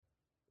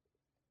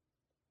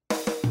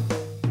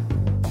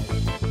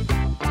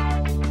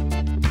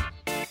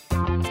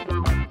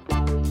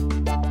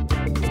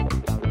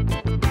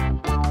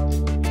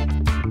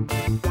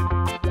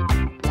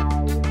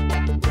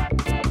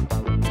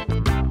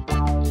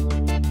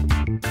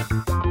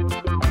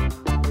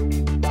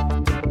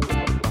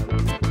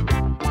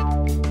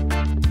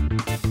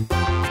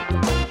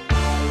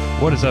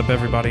What is up,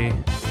 everybody?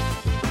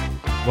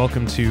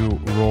 Welcome to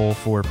Roll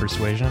for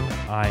Persuasion.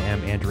 I am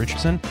Andrew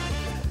Richardson,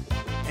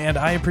 and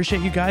I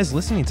appreciate you guys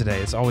listening today.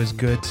 It's always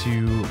good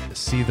to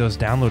see those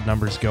download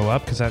numbers go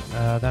up because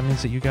that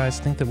means that you guys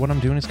think that what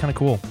I'm doing is kind of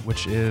cool,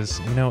 which is,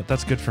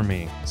 that's good for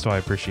me, so I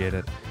appreciate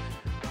it.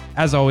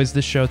 As always,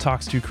 this show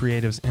talks to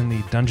creatives in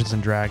the Dungeons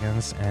 &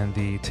 Dragons and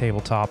the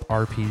tabletop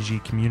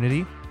RPG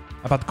community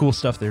about the cool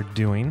stuff they're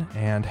doing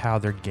and how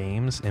their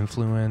games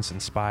influence,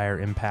 inspire,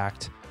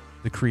 impact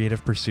the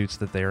creative pursuits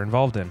that they are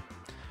involved in.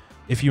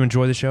 If you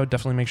enjoy the show,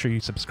 definitely make sure you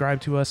subscribe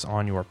to us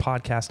on your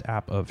podcast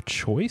app of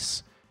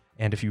choice.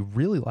 And if you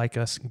really like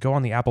us, go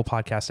on the Apple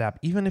Podcast app.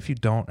 Even if you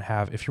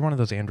if you're one of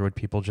those Android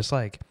people, just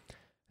go to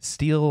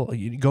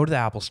the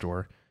Apple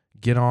Store,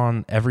 get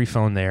on every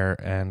phone there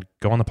and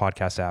go on the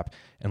podcast app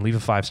and leave a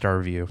 5-star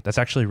review. That's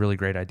actually a really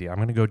great idea. I'm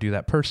going to go do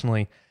that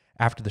personally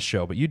after the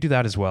show, but you do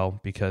that as well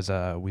because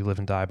we live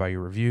and die by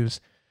your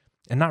reviews.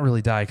 And not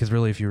really die, because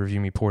really if you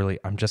review me poorly,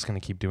 I'm just going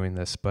to keep doing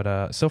this.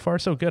 But so far,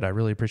 so good. I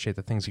really appreciate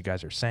the things you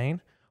guys are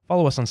saying.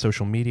 Follow us on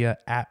social media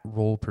at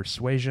Roll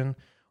Persuasion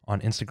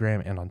on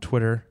Instagram and on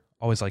Twitter.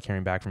 Always like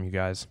hearing back from you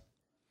guys.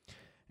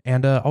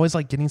 And always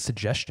like getting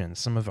suggestions.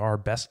 Some of our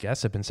best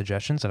guests have been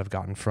suggestions that I've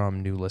gotten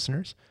from new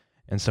listeners.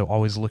 And so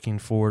always looking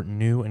for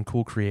new and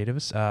cool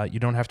creatives. You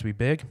don't have to be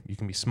big. You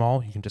can be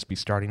small. You can just be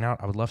starting out.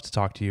 I would love to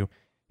talk to you.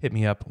 Hit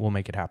me up. We'll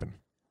make it happen.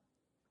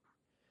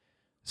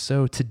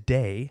 So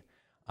today,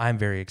 I'm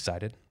very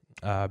excited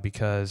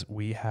because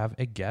we have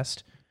a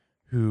guest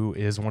who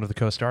is one of the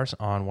co-stars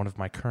on one of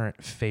my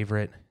current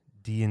favorite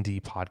D&D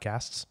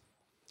podcasts.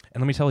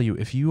 And let me tell you,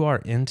 if you are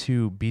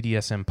into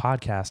BDSM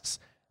podcasts,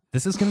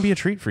 this is going to be a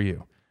treat for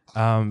you.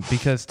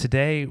 Because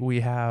today we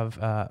have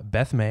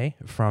Beth May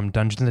from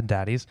Dungeons &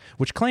 Daddies,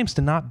 which claims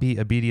to not be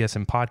a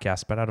BDSM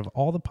podcast, but out of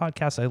all the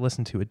podcasts I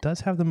listen to, it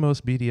does have the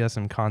most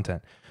BDSM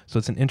content. So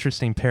it's an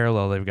interesting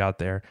parallel they've got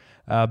there.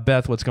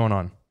 Beth, what's going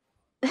on?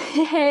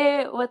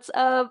 Hey, what's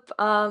up?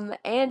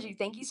 Andrew,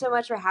 thank you so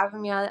much for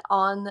having me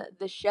on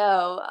the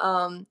show.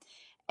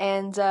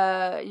 And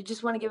you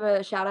just want to give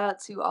a shout out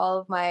to all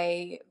of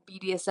my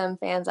BDSM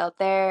fans out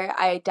there.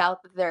 I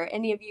doubt that there are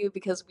any of you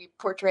because we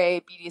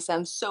portray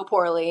BDSM so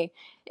poorly,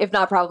 if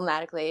not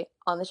problematically,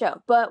 on the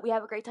show. But we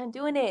have a great time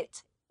doing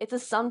it. It's a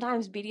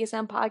sometimes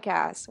BDSM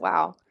podcast.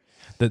 Wow.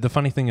 The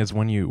funny thing is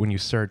when you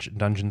search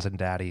Dungeons &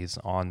 Daddies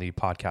on the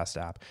podcast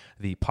app,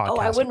 the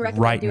podcast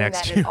right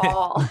next to it,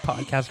 the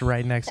podcast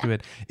right next to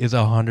it is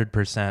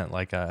 100%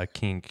 like a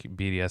kink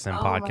BDSM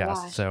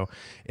podcast. So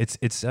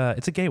it's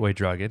a gateway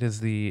drug. It is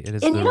the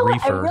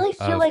reefer. I really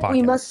feel like podcasts.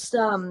 we must.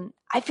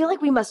 I feel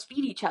like we must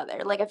feed each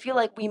other. Like I feel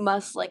like we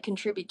must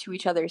contribute to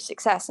each other's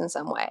success in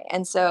some way.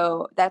 And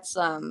so that's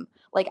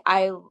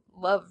I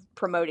love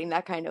promoting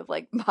that kind of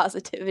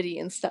positivity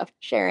and stuff,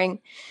 sharing.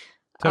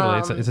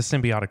 Totally, it's a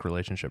symbiotic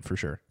relationship for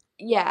sure.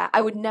 Yeah,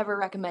 I would never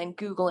recommend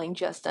Googling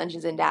just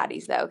Dungeons and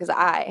Daddies though, because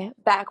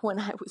back when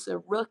I was a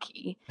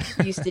rookie,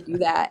 used to do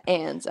that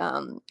and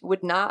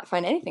would not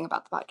find anything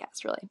about the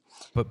podcast really.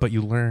 But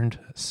you learned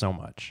so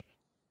much.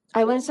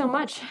 I learned so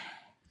much.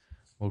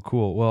 Well,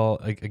 cool. Well,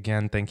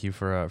 again, thank you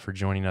for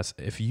joining us.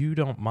 If you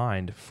don't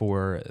mind,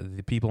 for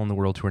the people in the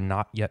world who are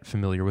not yet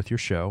familiar with your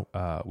show,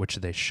 which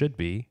they should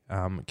be,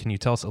 can you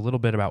tell us a little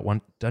bit about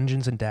what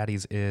Dungeons &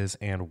 Daddies is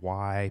and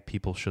why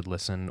people should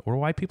listen or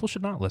why people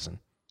should not listen?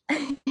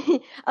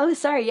 Oh,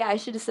 sorry. Yeah, I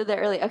should have said that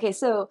earlier. Okay,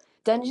 so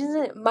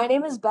my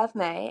name is Beth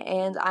May,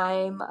 and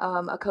I'm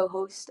a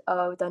co-host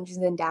of Dungeons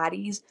 &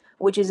 Daddies,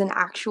 which is an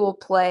actual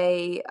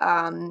play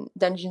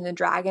Dungeons &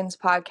 Dragons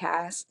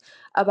podcast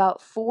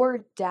about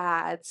 4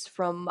 dads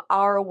from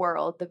our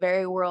world, the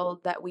very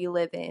world that we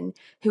live in,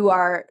 who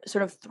are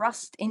sort of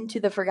thrust into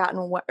the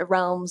Forgotten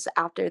Realms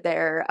after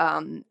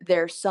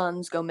their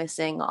sons go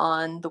missing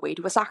on the way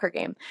to a soccer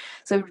game.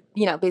 So,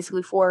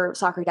 basically 4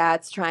 soccer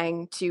dads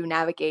trying to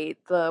navigate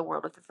the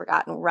world of the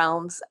Forgotten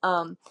Realms.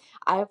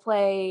 I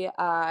play,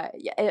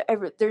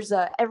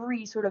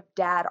 every sort of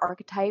dad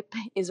archetype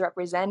is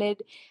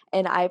represented,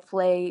 and I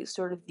play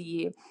sort of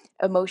the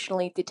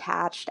emotionally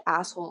detached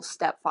asshole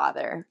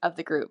stepfather of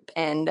the group,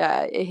 and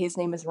his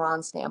name is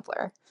Ron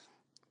Stampler.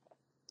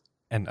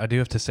 And I do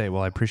have to say,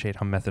 I appreciate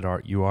how method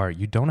art you are.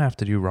 You don't have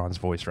to do Ron's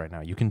voice right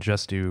now. You can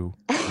just do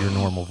your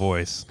normal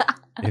voice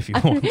if you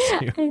want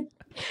to.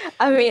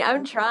 I mean,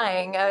 I'm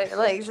trying.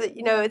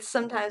 It's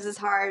sometimes it's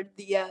hard.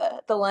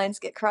 The lines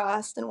get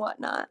crossed and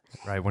whatnot.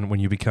 Right. When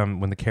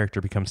the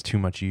character becomes too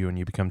much you and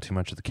you become too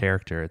much of the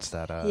character, it's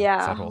that. Yeah.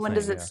 It's that whole when thing,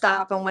 does it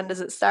stop and when does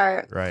it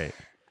start? Right.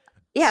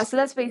 Yeah. So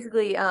that's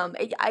basically.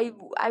 I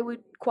would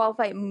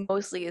qualify it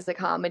mostly as a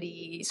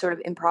comedy sort of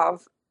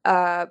improv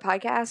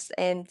podcast,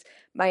 and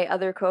my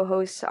other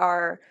co-hosts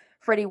are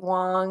Freddie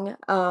Wong,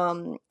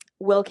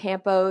 Will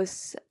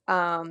Campos,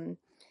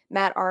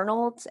 Matt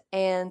Arnold,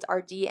 and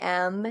our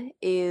DM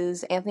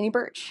is Anthony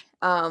Birch.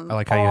 I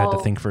like how you had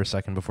to think for a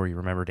second before you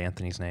remembered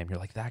Anthony's name. You're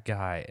like, that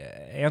guy,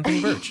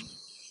 Anthony Birch.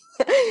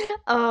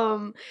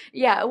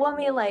 Yeah, well, I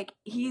mean, like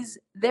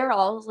they're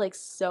all like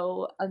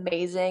so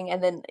amazing,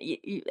 and then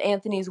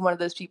Anthony's one of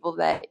those people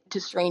that to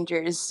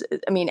strangers,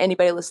 I mean,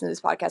 anybody listening to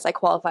this podcast, I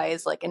qualify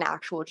as like an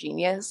actual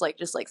genius, like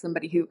just like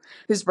somebody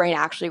whose brain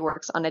actually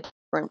works on a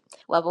different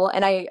level,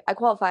 and I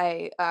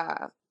qualify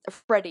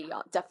Freddie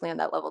definitely on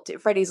that level too.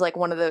 Freddie's like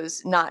one of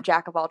those not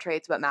jack of all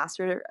trades but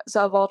master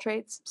of all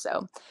trades.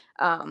 So,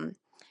 and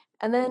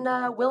then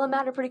Will and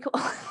Matt are pretty cool.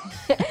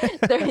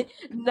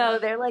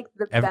 they're like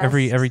the best,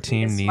 Every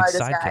team needs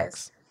smartest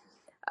sidekicks.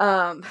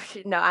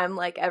 guys. No, I'm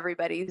like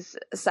everybody's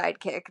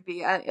sidekick.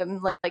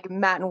 I'm like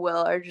Matt and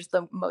Will are just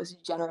the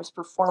most generous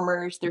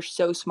performers. They're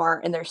so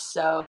smart and they're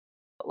so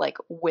like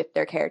with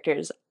their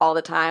characters all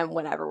the time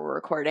whenever we're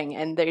recording,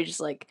 and they're just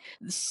like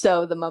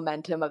so the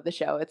momentum of the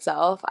show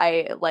itself.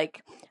 I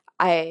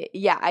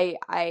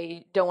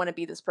don't want to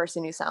be this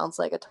person who sounds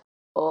like a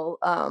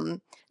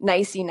total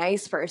nicey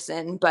nice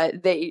person,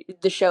 but the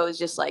show is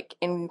just like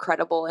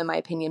incredible in my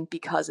opinion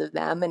because of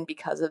them and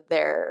because of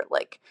their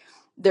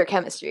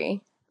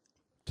chemistry.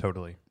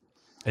 Totally.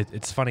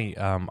 It's funny.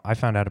 I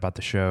found out about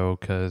the show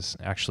because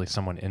actually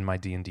someone in my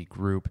D&D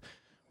group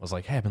was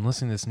like, "Hey, I've been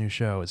listening to this new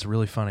show. It's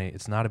really funny.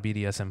 It's not a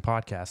BDSM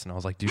podcast." And I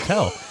was like, "Do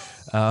tell."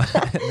 And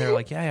they're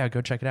like, yeah,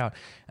 go check it out.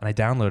 And I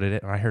downloaded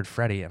it and I heard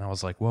Freddie and I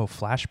was like, whoa,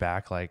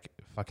 flashback, like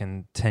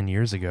fucking 10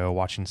 years ago,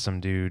 watching some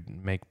dude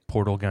make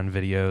portal gun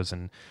videos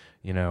and,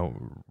 you know,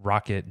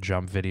 rocket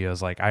jump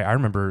videos. Like I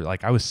remember,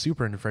 like I was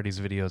super into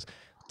Freddie's videos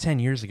 10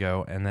 years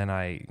ago. And then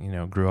I, you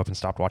know, grew up and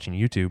stopped watching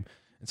YouTube.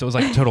 And so it was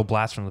like a total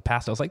blast from the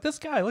past. I was like, this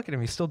guy, look at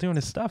him. He's still doing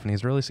his stuff and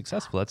he's really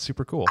successful. That's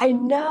super cool. I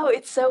know,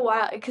 it's so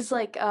wild because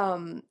like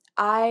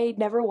I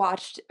never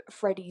watched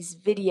Freddie's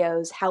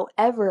videos.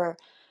 However,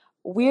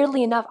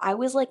 weirdly enough, I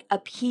was like a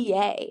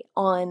PA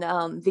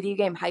on Video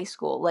Game High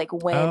School, like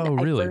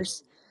really?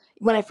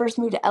 When I first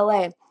moved to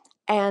LA.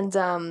 And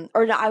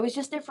or no, I was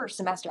just there for a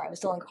semester. I was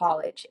still in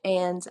college,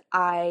 and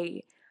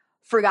I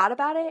forgot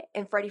about it,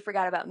 and Freddie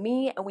forgot about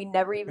me, and we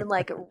never even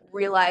like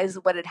realized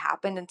what had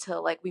happened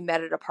until like we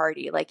met at a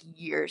party like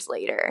years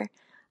later.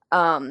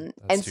 And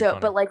so,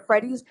 but like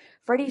Freddie's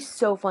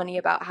so funny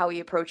about how he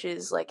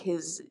approaches like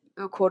his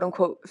quote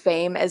unquote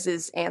fame as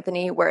is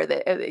Anthony, where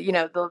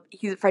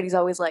Freddie's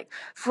always like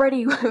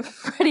Freddie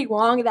Freddie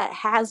Wong, that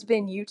has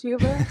been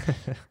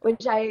YouTuber,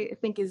 which I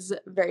think is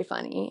very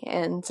funny.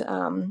 And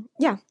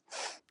yeah.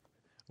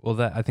 Well,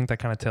 I think that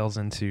kind of tells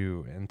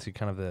into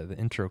kind of the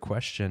intro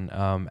question.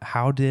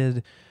 How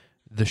did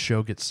the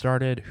show get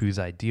started? Whose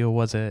idea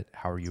was it?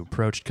 How are you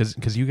approached?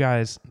 Because you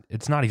guys,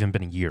 it's not even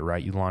been a year,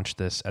 right? You launched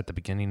this at the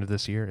beginning of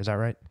this year. Is that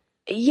right?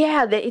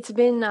 Yeah, it's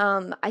been,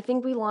 I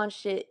think we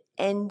launched it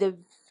end of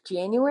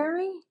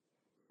January.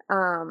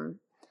 And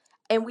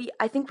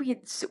I think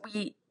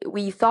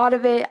we thought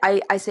of it.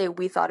 I say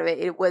we thought of it.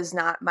 It was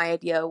not my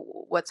idea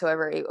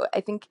whatsoever.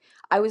 I think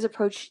I was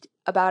approached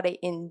about it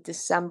in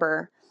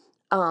December.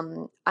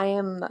 I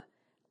am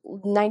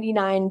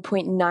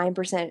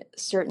 99.9%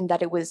 certain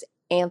that it was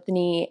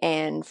Anthony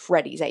and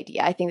Freddie's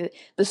idea. I think that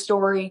the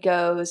story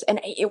goes, and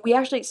we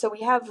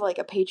have like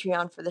a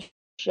Patreon for the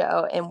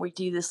show, and we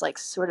do this like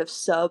sort of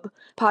sub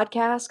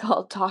podcast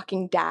called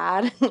Talking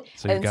Dad. So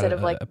you've instead got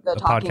of like the a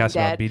Talking podcast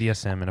Dead. about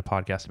BDSM and a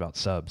podcast about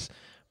subs.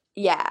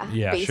 Yeah,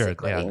 Yeah,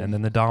 basically. sure. Yeah, and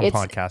then the Dom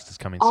podcast is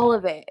coming all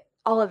soon.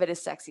 All of it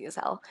is sexy as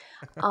hell.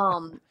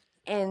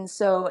 And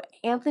so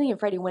Anthony and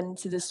Freddie went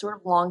into this sort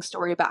of long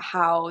story about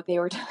how they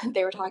were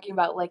talking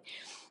about like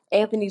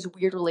Anthony's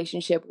weird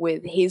relationship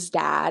with his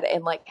dad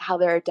and like how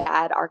there are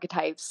dad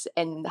archetypes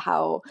and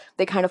how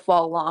they kind of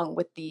fall along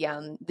with the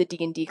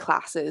D&D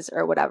classes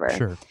or whatever.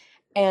 Sure.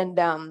 And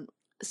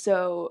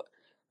so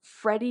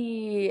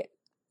Freddie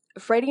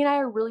and I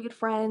are really good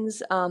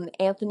friends.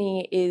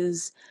 Anthony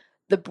is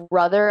the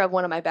brother of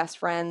one of my best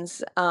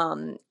friends.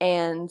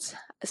 And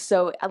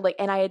so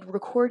and I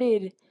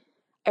recorded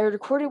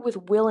with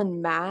Will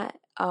and Matt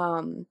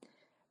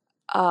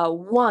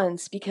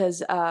once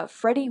because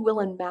Freddie, Will,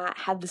 and Matt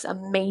had this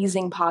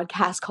amazing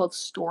podcast called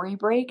Story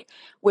Break,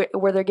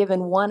 where they're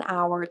given 1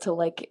 hour to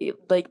like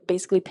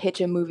basically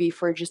pitch a movie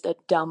for just a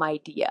dumb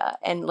idea,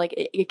 and like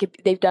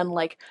they've done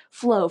like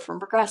Flow from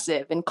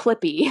Progressive and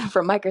Clippy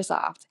from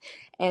Microsoft,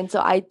 and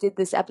so I did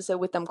this episode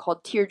with them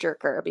called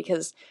Tearjerker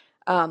because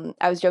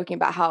I was joking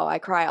about how I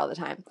cry all the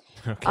time.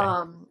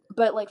 Okay.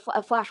 But like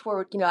flash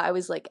forward, I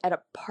was like at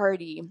a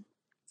party,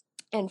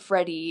 and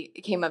Freddie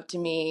came up to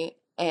me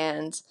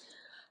and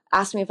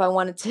asked me if I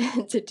wanted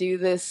to do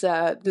this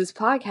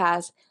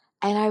podcast,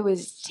 and I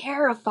was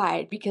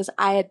terrified because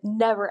I had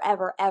never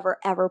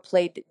ever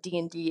played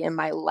D&D in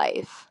my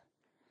life.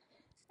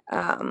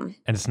 And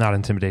it's not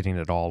intimidating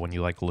at all when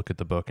you like look at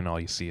the book and all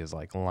you see is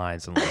like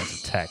lines and lines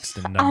of text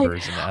and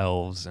numbers and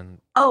elves and.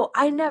 Oh,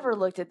 I never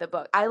looked at the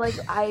book. I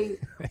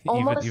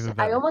even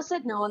almost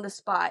said no on the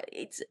spot.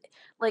 It's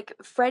like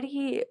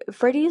Freddie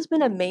has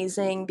been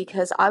amazing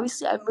because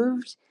obviously I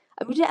moved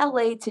to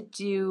LA to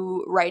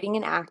do writing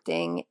and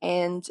acting,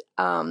 and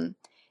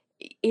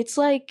it's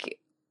like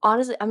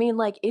honestly, I mean,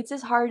 like it's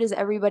as hard as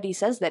everybody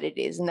says that it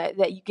is, and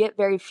that you get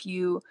very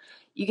few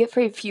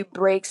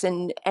breaks,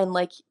 and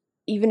like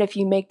even if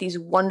you make these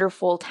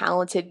wonderful,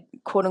 talented,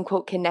 quote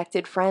unquote,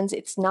 connected friends,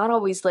 it's not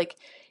always like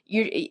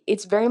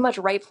it's very much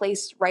right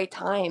place, right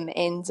time.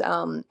 And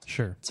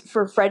Sure.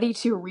 for Freddie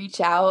to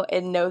reach out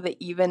and know that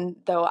even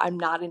though I'm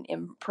not an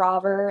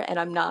improver and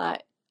I'm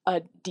not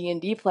a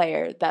D&D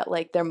player, that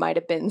like there might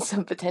have been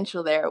some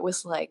potential there. It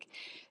was like,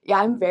 yeah,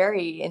 I'm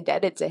very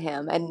indebted to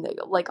him, and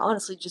like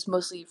honestly just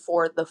mostly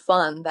for the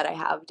fun that I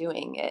have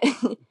doing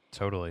it.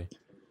 Totally.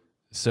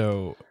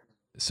 So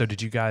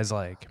did you guys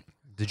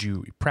did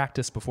you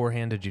practice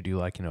beforehand? Did you do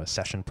like, a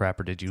session prep,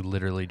 or did you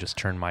literally just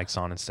turn mics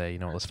on and say,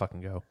 let's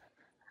fucking go?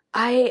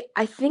 I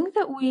think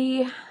that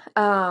we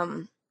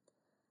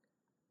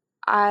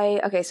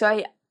okay,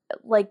 so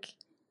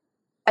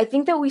I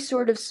think that we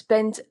sort of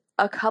spent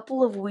a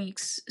couple of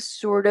weeks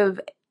sort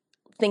of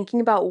thinking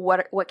about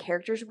what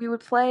characters we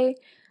would play.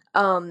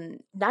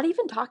 Not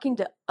even talking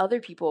to other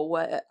people,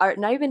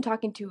 not even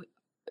talking to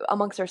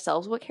amongst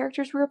ourselves what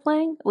characters we were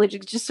playing. Like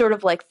just sort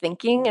of like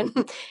thinking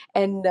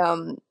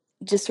and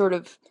just sort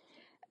of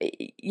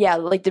yeah,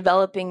 like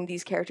developing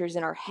these characters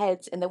in our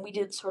heads. And then we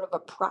did sort of a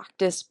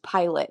practice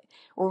pilot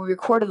where we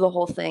recorded the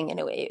whole thing,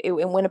 and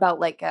it went about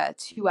like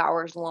 2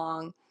 hours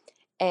long,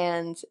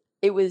 and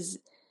it was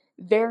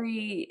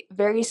very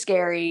very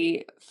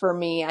scary for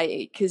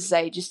me because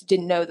I just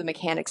didn't know the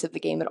mechanics of the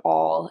game at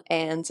all.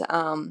 And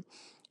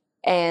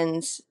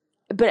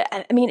but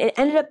I mean it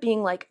ended up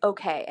being like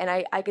okay, and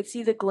I could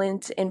see the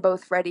glint in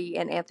both Freddie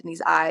and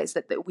Anthony's eyes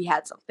that we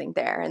had something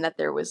there, and that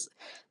there was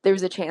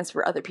a chance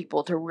for other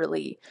people to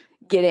really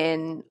get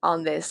in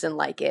on this and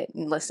like it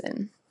and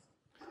listen.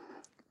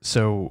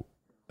 So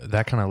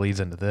that kind of leads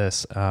into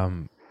this.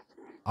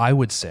 I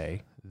would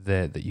say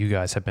that you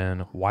guys have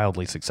been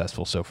wildly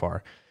successful so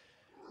far.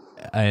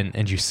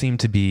 And you seem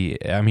to be,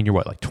 I mean, you're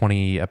what, like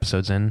 20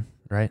 episodes in,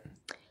 right?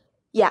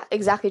 Yeah,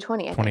 exactly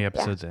 20. 20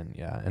 episodes in,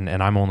 yeah. And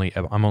I'm only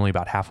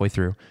about halfway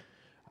through.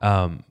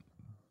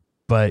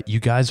 But you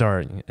guys are,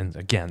 and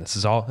again, this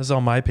is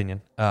all my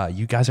opinion.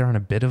 You guys are on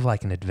a bit of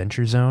like an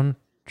Adventure Zone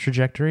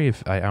trajectory.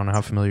 If I don't know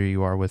how familiar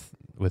you are with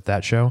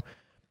that show.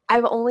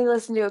 I've only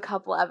listened to a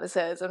couple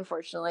episodes,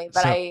 unfortunately,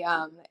 but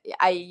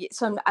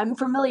I'm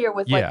familiar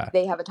with like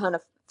they have a ton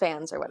of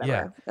fans or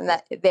whatever, and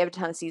that they have a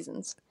ton of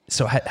seasons.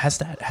 So has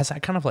that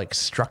kind of like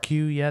struck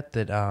you yet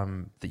that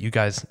that you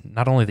guys,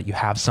 not only that you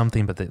have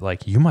something, but that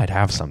like you might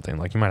have something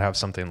like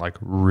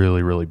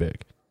really really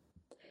big?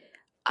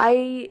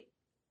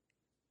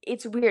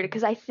 It's weird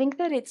because I think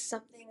that it's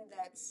something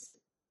that's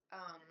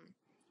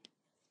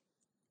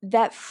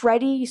that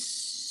Freddie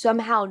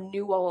somehow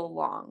knew all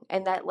along,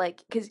 and that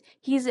like because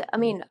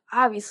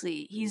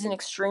obviously he's an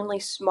extremely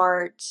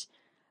smart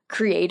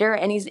creator,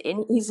 and he's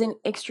an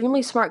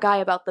extremely smart guy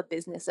about the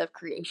business of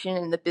creation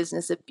and the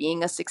business of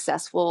being a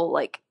successful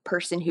like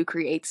person who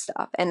creates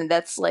stuff. And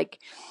that's like,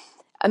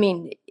 I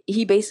mean,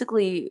 he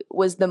basically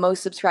was the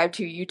most subscribed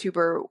to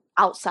YouTuber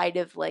outside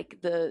of like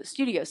the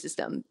studio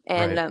system,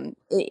 and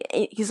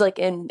he's like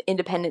an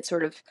independent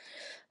sort of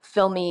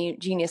filmy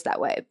genius that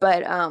way.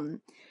 But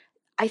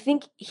I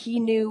think he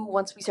knew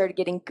once we started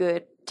getting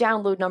good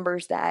download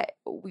numbers that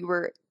we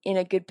were in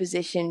a good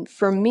position.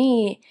 For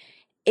me,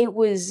 it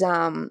was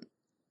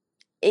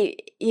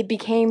it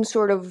became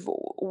sort of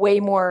way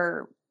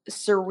more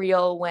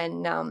surreal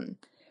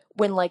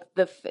when like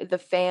the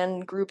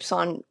fan groups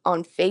on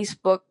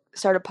Facebook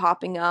started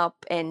popping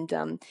up,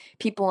 and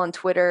people on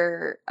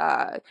Twitter.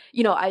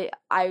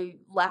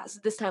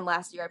 This time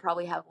last year I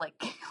probably have like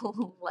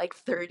like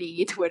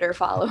 30 Twitter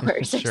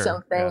followers or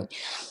something.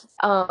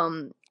 Yeah.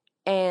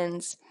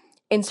 And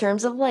in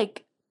terms of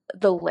like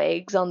the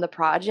legs on the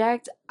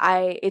project,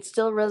 it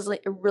still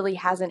really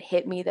hasn't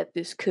hit me that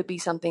this could be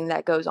something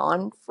that goes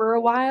on for a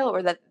while,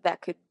 or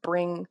that could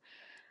bring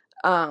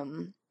a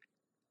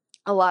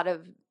lot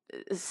of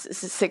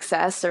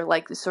success, or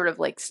like sort of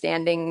like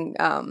standing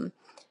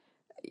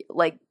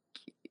like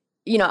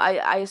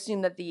I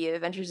assume that the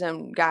Adventure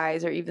Zone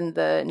guys, or even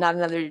the Not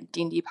Another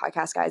D&D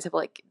podcast guys, have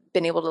like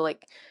been able to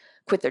like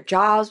quit their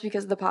jobs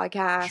because of the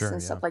podcast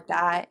and stuff like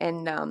that.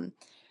 And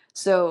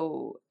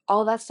so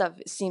all that stuff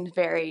seems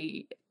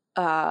very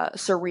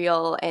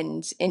surreal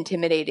and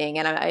intimidating,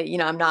 and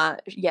I'm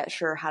not yet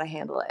sure how to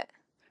handle it.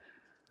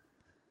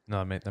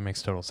 No, that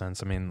makes total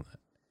sense. I mean,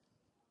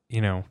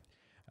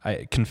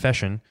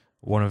 confession,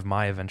 one of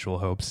my eventual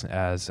hopes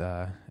as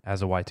a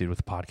white dude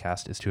with a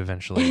podcast is to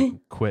eventually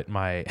quit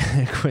my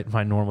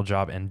normal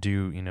job and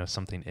do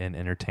something in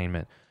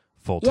entertainment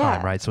full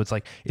time, right? So it's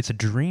like it's a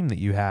dream that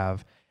you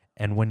have.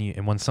 And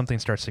when something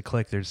starts to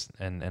click,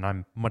 and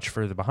I'm much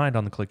further behind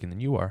on the clicking than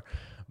you are,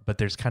 but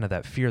there's kind of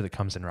that fear that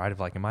comes in, right? Of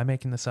like, am I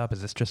making this up?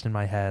 Is this just in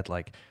my head?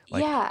 Like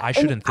I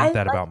shouldn't think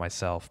that about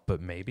myself,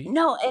 but maybe.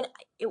 No, and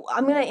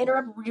I'm gonna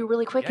interrupt you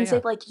really quick and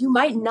say like you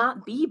might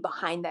not be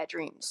behind that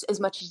dream as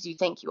much as you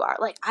think you are.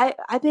 Like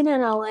I've been in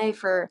LA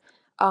for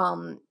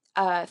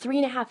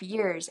 3.5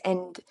 years,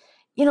 and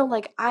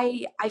like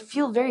I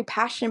feel very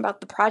passionate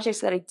about the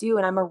projects that I do,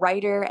 and I'm a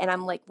writer, and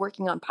I'm like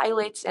working on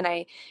pilots, and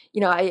I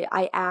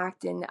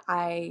act and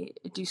I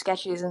do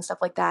sketches and stuff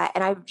like that,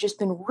 and I've just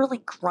been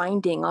really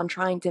grinding on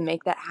trying to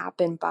make that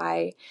happen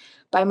by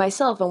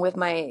myself and with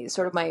my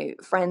sort of my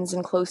friends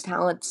and close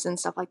talents and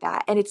stuff like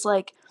that. And it's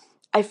like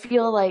I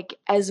feel like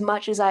as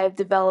much as I've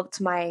developed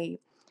my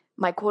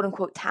quote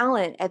unquote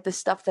talent at the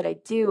stuff that I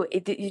do,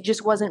 it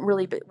just wasn't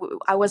really,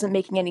 I wasn't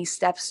making any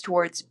steps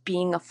towards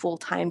being a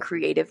full-time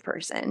creative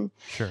person.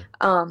 Sure.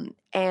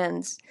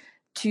 And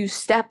to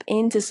step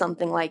into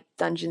something like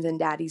Dungeons and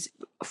Daddies,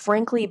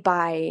 frankly,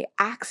 by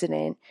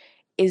accident,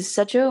 is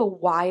such a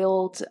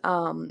wild,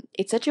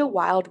 it's such a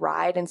wild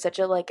ride, and such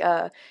a like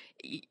a,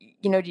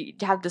 you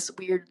have this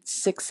weird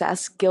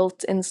success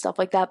guilt and stuff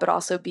like that, but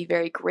also be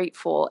very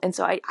grateful. And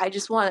so I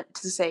just want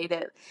to say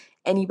that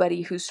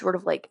anybody who's sort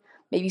of like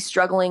maybe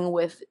struggling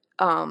with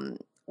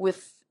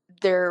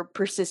their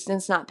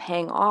persistence not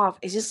paying off,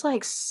 is just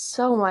like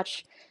so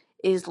much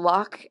is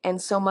luck, and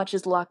so much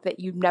is luck that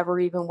you never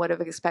even would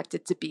have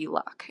expected to be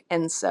luck.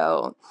 And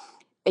so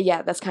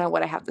yeah, that's kind of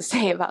what I have to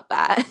say about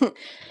that.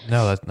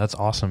 No, that's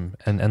awesome.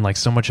 And like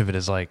so much of it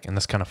is like, and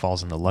this kind of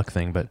falls in the luck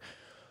thing, but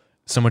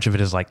so much of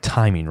it is like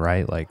timing,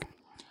 right? Like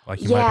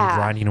you might have been Yeah,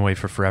 grinding away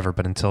for forever,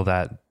 but until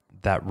that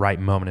right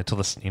moment, until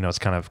this, it's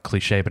kind of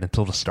cliche, but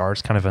until the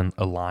stars kind of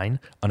align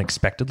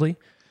unexpectedly,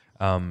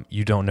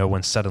 you don't know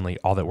when suddenly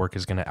all that work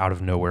is going to out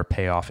of nowhere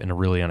pay off in a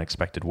really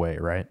unexpected way,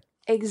 right?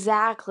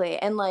 exactly.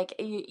 And like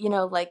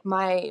like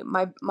my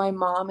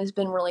mom has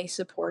been really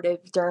supportive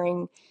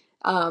during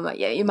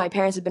yeah, my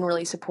parents have been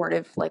really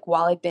supportive like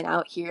while I've been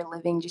out here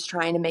living, just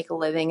trying to make a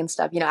living and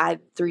stuff. I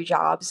had 3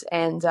 jobs,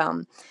 and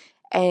well,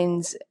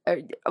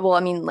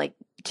 I mean, like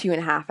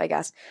 2.5, I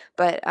guess.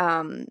 But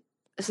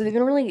so they've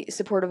been really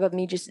supportive of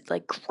me just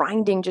like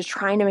grinding, just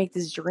trying to make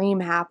this dream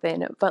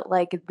happen. But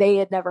like they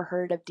had never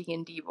heard of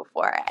D&D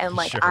before, and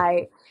like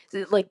Sure.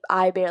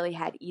 I barely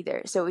had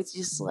either. So it's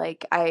just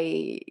like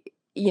I'm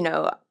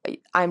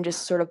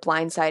just sort of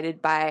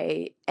blindsided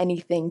by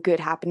anything good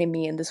happening to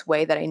me in this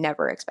way that I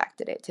never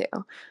expected it to.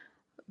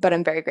 But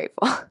I'm very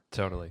grateful.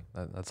 Totally.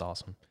 That's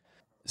awesome.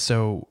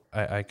 So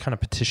I kind of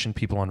petitioned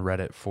people on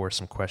Reddit for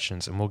some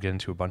questions, and we'll get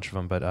into a bunch of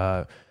them.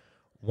 But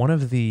one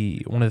of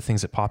the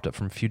things that popped up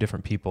from a few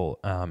different people,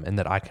 and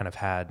that I kind of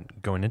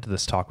had going into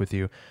this talk with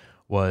you,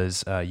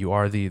 was you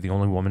are the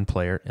only woman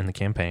player in the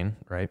campaign,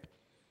 right?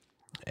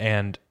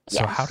 And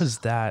so how Yes. does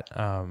that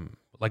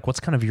like what's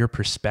kind of your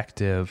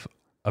perspective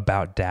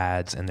about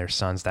dads and their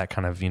sons, that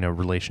kind of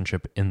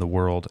relationship in the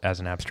world as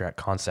an abstract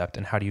concept,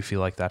 and how do you feel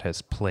like that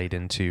has played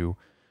into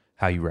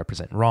how you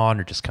represent Ron,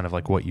 or just kind of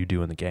like what you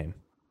do in the game?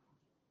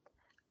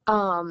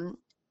 Um,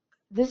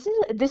 this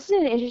is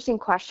an interesting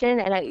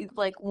question, and I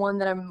like one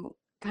that I'm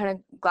kind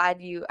of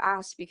glad you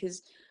asked,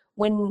 because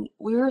when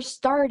we were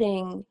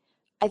starting,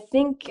 I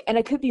think, and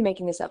I could be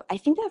making this up, I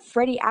think that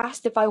Freddie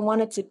asked if I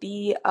wanted to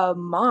be a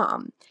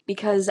mom,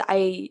 because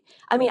I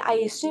mean,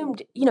 I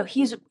assumed,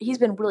 he's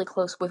been really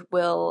close with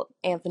Will,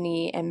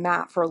 Anthony, and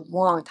Matt for a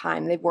long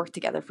time. They've worked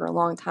together for a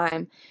long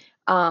time.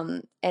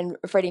 And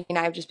Freddie and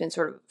I have just been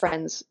sort of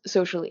friends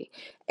socially.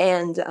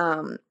 And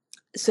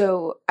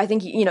so I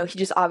think he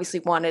just obviously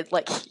wanted,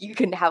 like, you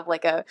can have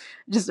like a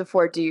just a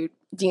four dude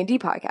D&D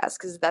podcast,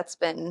 because that's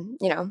been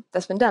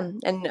done.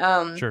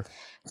 And Sure.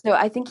 so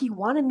I think he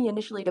wanted me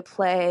initially to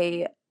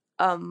play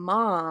a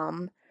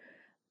mom,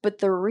 but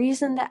the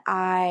reason that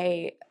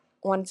I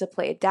wanted to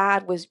play a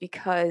dad was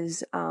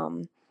because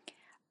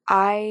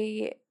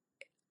I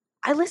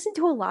I listen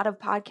to a lot of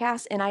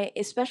podcasts, and I,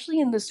 especially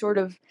in the sort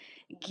of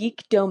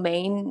geek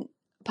domain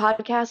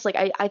podcasts, like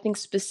I think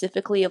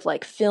specifically of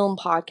like film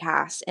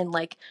podcasts and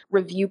like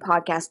review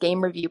podcasts,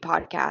 game review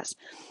podcasts.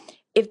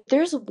 If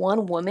there's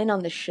one woman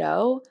on the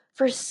show,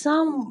 for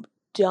some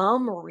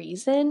dumb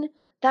reason,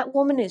 that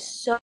woman is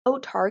so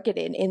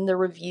targeted in the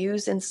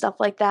reviews and stuff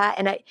like that.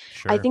 And I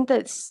Sure. think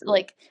that's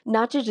like,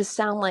 not to just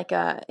sound like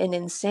an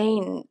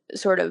insane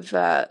sort of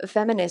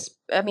feminist.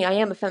 I mean, I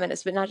am a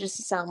feminist, but not just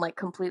to sound like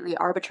completely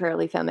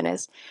arbitrarily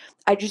feminist.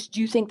 I just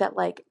do think that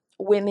like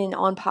women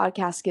on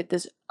podcasts get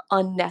this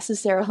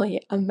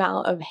unnecessarily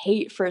amount of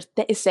hate for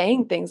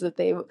saying things that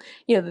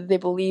that they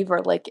believe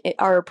are like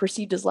are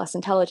perceived as less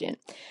intelligent.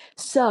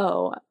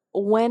 So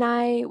when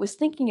I was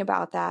thinking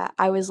about that,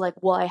 I was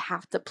like, well, I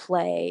have to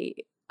play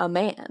a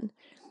man,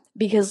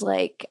 because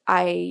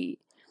I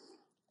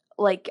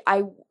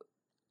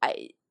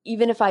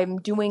even if I'm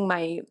doing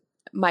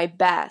my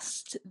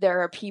best, there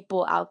are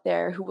people out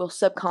there who will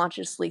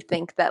subconsciously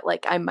think that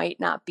like I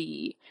might not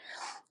be,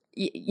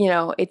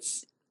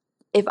 it's,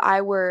 if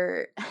I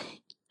were,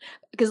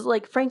 because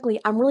like frankly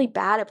I'm really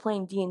bad at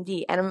playing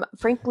D&D, and I'm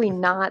frankly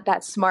not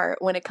that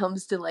smart when it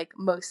comes to like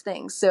most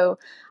things. So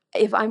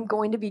if I'm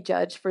going to be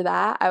judged for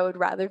that, I would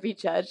rather be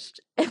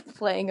judged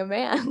playing a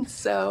man.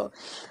 So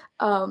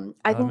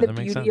I think the That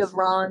makes beauty sense. of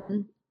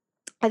Ron,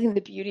 I think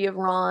the beauty of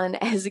Ron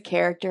as a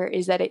character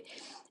is that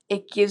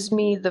it gives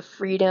me the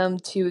freedom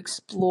to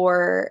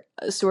explore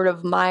sort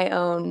of my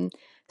own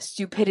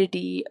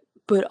stupidity,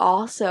 but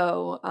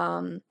also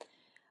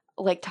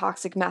like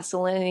toxic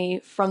masculinity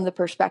from the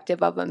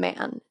perspective of a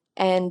man.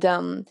 And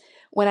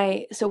when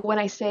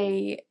I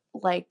say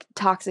like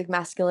toxic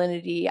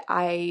masculinity,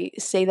 I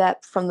say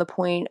that from the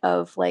point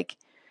of like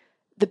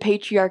the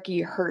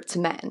patriarchy hurts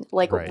men.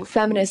 Like Right.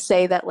 feminists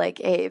say that like,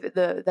 hey,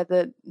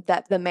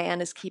 that the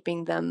man is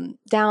keeping them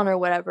down or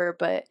whatever,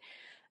 but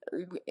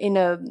in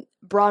a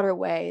broader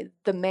way,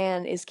 the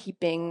man is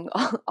keeping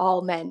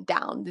all men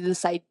down.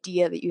 This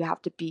idea that you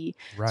have to be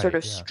sort Right.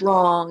 of Yeah.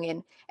 strong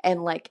and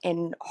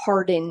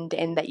hardened,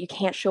 and that you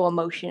can't show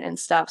emotion and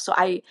stuff. So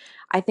I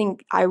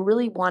think I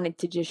really wanted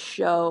to just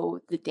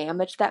show the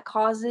damage that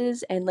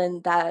causes, and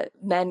then that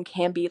men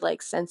can be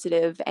like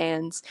sensitive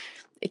and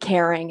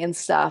caring and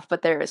stuff,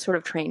 but they're sort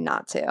of trained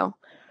not to.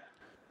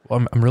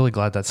 Well, I'm really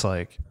glad that's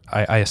like,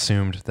 I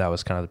assumed that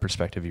was kind of the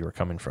perspective you were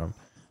coming from,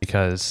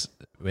 because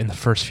in the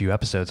first few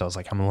episodes, I was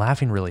like, I'm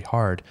laughing really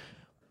hard,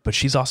 but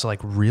she's also like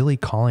really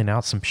calling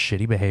out some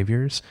shitty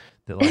behaviors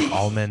that like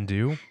all men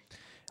do.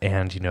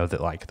 And, you know,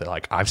 that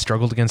like I've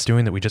struggled against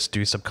doing, that we just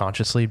do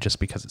subconsciously just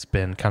because it's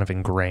been kind of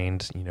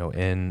ingrained, you know,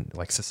 in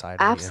like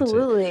society.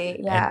 Absolutely,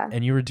 yeah.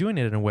 And you were doing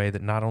it in a way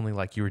that not only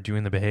like you were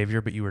doing the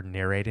behavior, but you were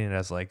narrating it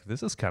as like,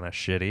 this is kind of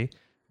shitty,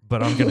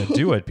 but I'm going to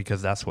do it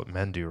because that's what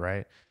men do.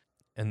 Right.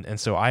 And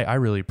so I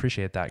really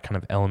appreciate that kind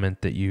of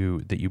element that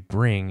you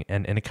bring.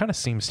 And it kind of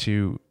seems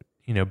to,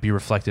 you know, be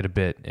reflected a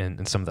bit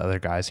in some of the other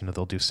guys. You know,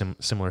 they'll do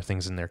similar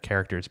things in their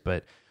characters,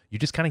 but you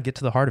just kind of get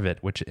to the heart of it,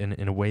 which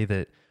in a way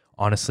that,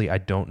 honestly, I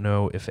don't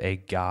know if a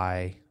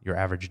guy, your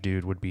average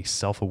dude, would be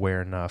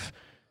self-aware enough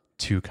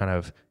to kind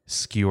of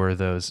skewer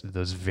those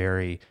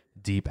very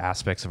deep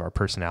aspects of our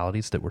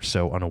personalities that we're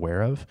so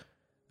unaware of.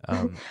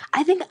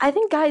 I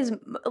think guys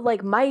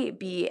like might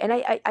be, and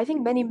I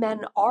think many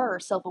men are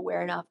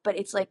self-aware enough, but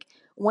it's like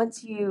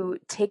once you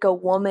take a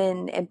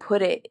woman and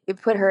put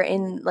her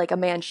in like a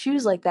man's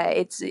shoes like that,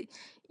 it's,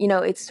 you know,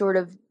 it sort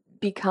of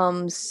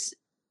becomes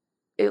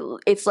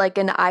it's like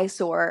an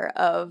eyesore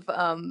of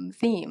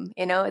theme,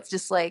 you know. It's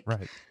just like,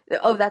 Right.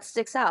 oh, that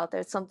sticks out,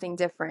 there's something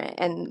different,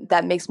 and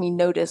that makes me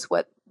notice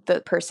what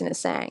the person is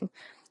saying.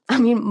 I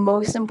mean,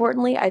 most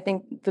importantly, I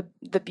think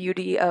the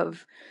beauty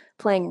of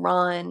playing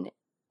Ron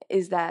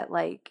is that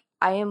like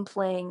I am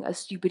playing a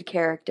stupid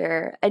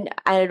character, and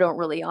I don't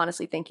really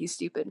honestly think he's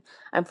stupid.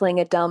 I'm playing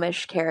a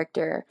dumbish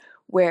character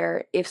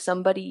where if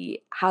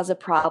somebody has a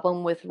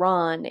problem with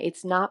Ron,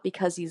 it's not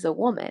because he's a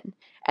woman.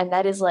 And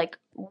that is like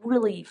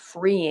really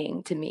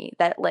freeing to me,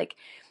 that like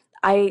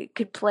I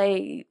could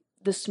play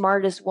the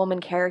smartest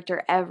woman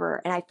character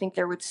ever, and I think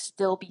there would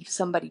still be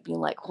somebody being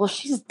like, well,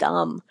 she's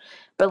dumb.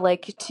 But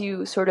like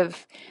to sort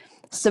of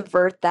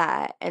subvert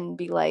that and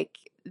be like,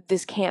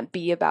 this can't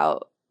be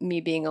about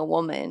me being a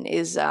woman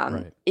is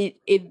Right.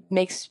 it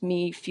makes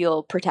me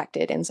feel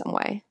protected in some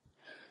way.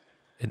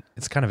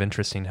 It's kind of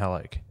interesting how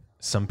like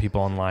some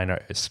people online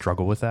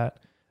struggle with that.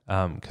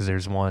 Because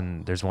there's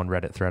one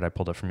Reddit thread I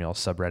pulled up from y'all's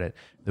subreddit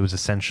that was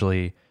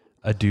essentially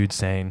a dude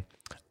saying,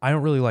 I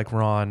don't really like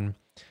Ron,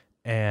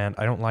 and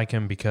I don't like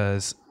him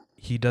because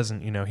he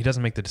doesn't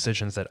make the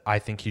decisions that I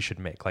think he should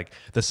make. Like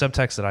the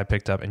subtext that I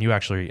picked up, and you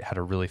actually had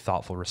a really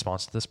thoughtful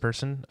response to this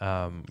person,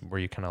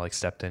 where you kind of like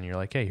stepped in and you're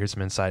like, hey, here's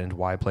some insight into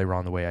why I play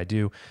Ron the way I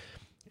do.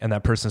 And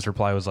that person's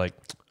reply was like,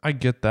 I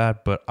get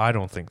that, but I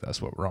don't think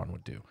that's what Ron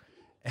would do.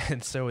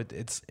 And so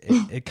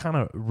it kind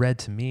of read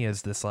to me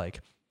as this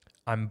like,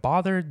 I'm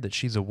bothered that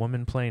she's a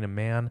woman playing a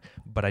man,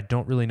 but I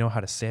don't really know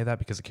how to say that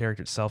because the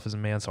character itself is a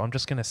man. So I'm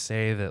just going to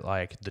say that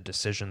like the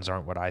decisions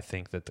aren't what I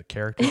think that the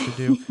character should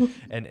do.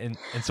 and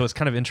so it's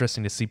kind of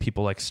interesting to see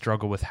people like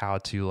struggle with how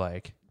to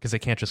like, because they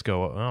can't just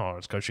go, oh,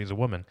 it's because she's a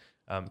woman.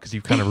 Because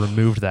you've kind of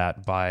removed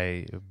that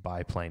by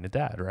playing a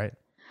dad, right?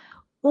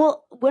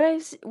 Well, what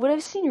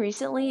I've seen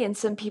recently, and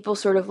some people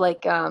sort of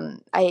like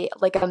I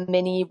like a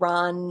mini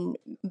Ron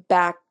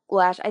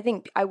backlash. I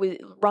think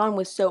Ron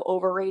was so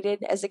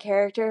overrated as a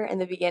character in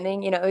the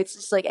beginning. You know, it's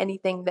just like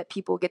anything that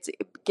people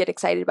get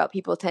excited about,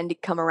 people tend to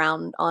come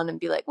around on and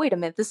be like, wait a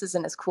minute, this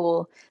isn't as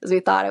cool as we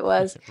thought it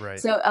was. Right.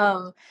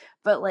 So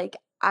but like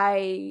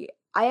I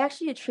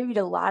actually attribute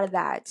a lot of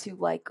that to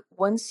like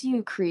once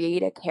you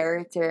create a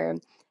character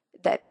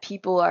that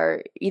people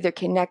are either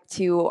connect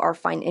to or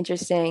find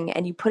interesting,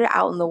 and you put it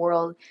out in the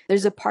world,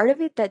 there's a part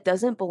of it that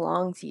doesn't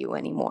belong to you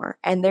anymore,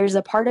 and there's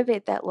a part of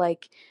it that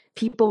like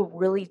people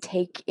really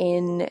take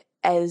in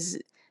as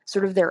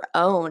sort of their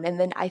own. And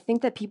then I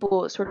think that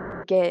people sort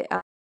of get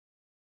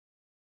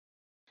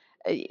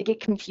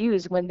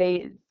confused when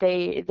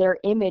their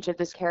image of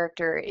this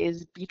character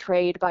is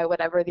betrayed by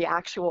whatever the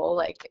actual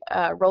like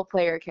role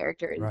player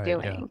character is Right,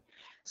 doing. yeah.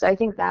 So I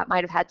think that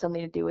might have had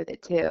something to do with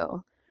it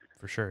too.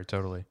 For sure,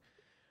 totally.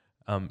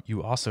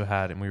 You also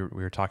had, and we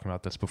were talking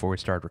about this before we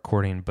started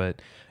recording, but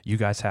you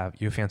have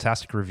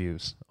fantastic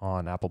reviews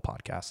on Apple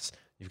Podcasts.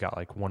 You've got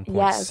like 1.7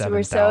 Yes,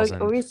 thousand.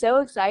 we're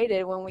so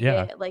excited when we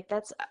Yeah. get like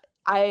that's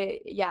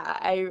I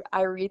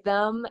read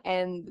them,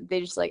 and they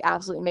just like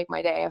absolutely make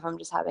my day if I'm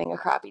just having a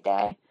crappy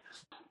day.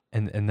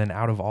 And then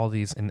out of all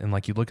these, and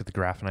like you look at the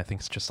graph, and I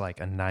think it's just like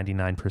a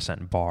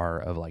 99% bar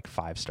of like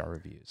 5-star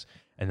reviews,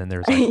 and then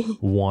there's like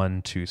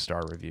 1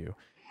 2-star review.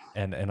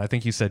 And I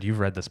think you said you've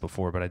read this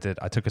before, but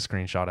I took a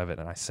screenshot of it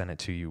and I sent it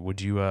to you.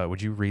 Would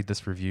you read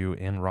this review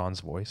in Ron's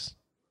voice?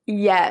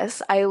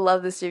 Yes, I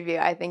love this review.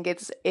 I think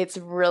it's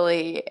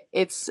really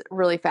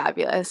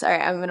fabulous. All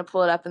right, I'm gonna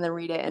pull it up and then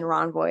read it in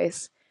Ron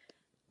voice.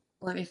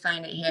 Let me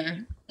find it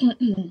here.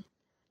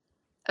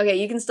 Okay,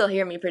 you can still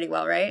hear me pretty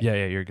well, right?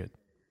 Yeah, you're good.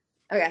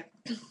 Okay.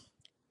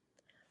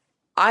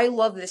 I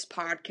love this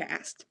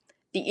podcast.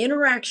 The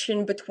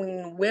interaction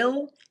between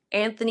Will,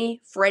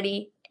 Anthony,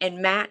 Freddie,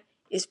 and Matt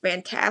is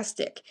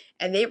fantastic,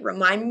 and they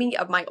remind me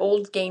of my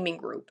old gaming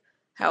group.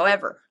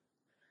 However,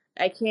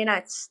 I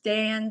cannot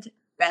stand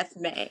Beth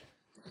May.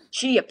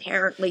 She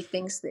apparently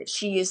thinks that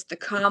she is the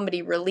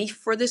comedy relief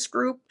for this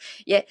group,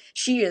 yet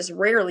she is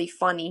rarely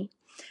funny.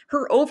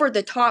 Her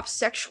over-the-top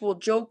sexual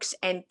jokes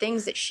and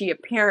things that she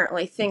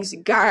apparently thinks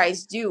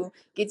guys do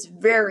gets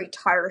very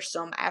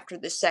tiresome after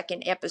the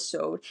second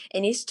episode,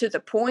 and is to the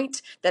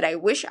point that I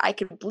wish I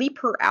could bleep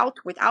her out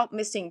without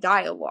missing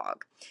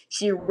dialogue.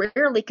 She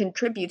rarely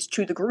contributes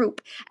to the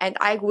group, and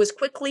I was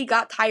quickly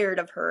got tired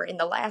of her in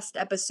the last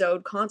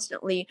episode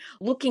constantly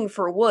looking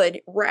for wood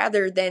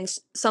rather than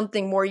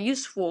something more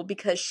useful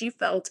because she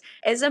felt,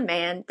 as a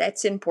man,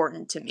 that's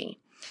important to me.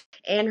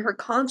 And her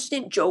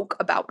constant joke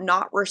about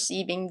not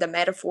receiving the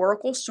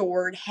metaphorical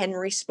sword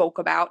Henry spoke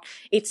about,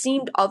 it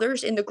seemed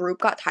others in the group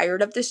got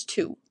tired of this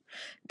too.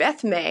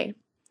 Beth May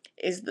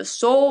is the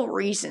sole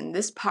reason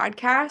this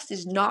podcast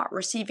is not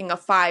receiving a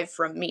 5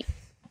 from me.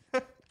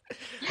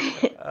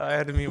 I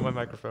had to mute my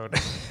microphone.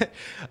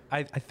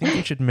 I think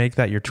you should make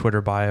that your Twitter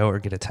bio or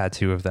get a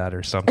tattoo of that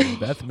or something.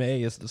 Beth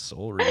May is the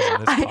sole reason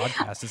this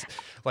podcast is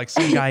like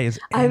some guy is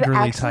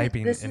angrily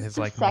typing in his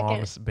like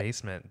mom's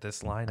basement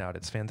this line out.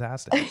 It's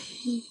fantastic.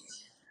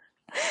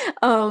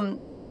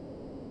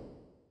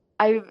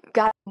 I've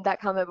gotten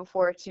that comment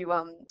before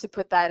to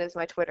put that as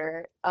my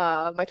Twitter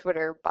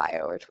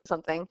bio or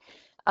something.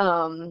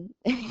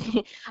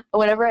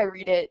 Whenever I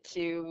read it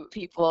to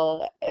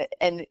people,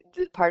 and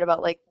the part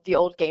about like the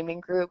old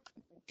gaming group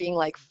being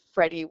like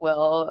Freddie,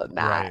 Will,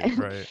 Matt,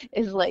 right.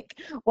 is like,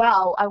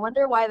 wow, I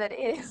wonder why that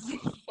is.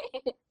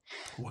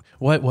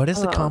 What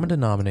is the common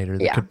denominator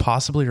that yeah. could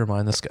possibly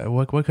remind this guy?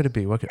 What could it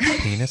be?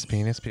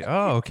 Penis?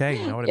 Oh, okay.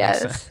 You know what it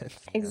Yes, makes sense.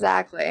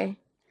 exactly.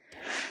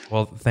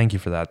 Well, thank you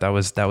for that. That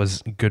was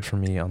good for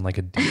me on like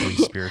a deeply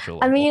spiritual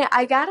level. I mean,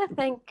 I gotta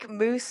thank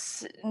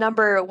Moose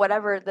number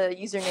whatever the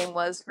username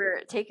was for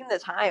taking the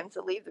time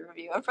to leave the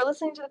review and for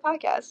listening to the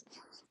podcast.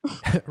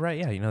 Right,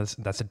 yeah, you know,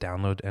 that's a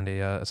download and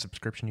a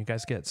subscription you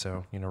guys get.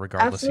 So, you know,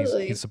 regardless,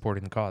 he's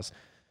supporting the cause.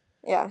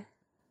 Yeah.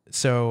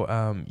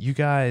 So, you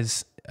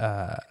guys,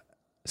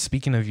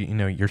 speaking of, you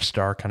know, your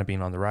star kind of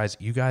being on the rise,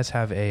 you guys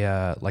have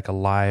a like a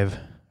live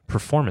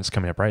performance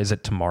coming up, right? Is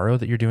it tomorrow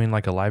that you're doing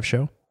like a live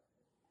show?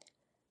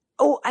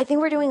 Oh, I think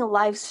we're doing a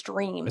live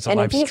stream. It's a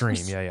live stream,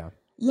 yeah.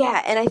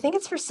 Yeah, and I think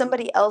it's for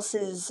somebody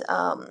else's,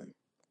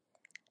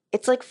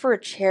 it's like for a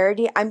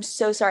charity. I'm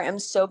so sorry. I'm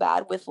so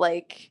bad with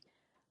like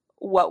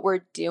what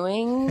we're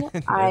doing.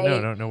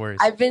 No worries.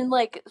 I've been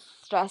like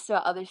stressed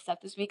about other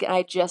stuff this week, and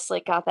I just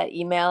like got that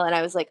email, and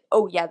I was like,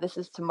 oh yeah, this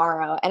is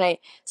tomorrow. And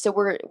so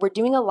we're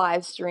doing a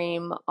live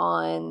stream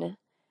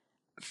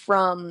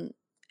from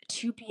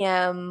 2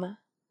 p.m.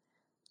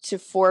 to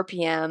 4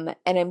 p.m.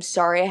 and I'm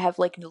sorry I have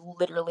like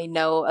literally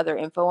no other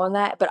info on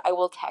that, but I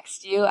will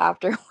text you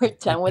after we're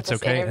done with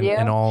this interview.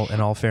 In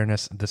all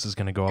fairness, this is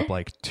going to go up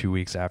like 2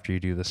 weeks after you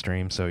do the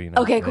stream, so you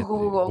know. Okay,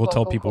 cool. We'll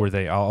tell people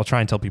where I'll try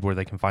and tell people where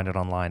they can find it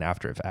online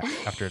after it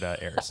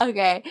airs.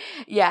 Okay,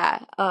 yeah,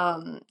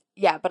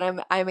 yeah, but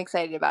I'm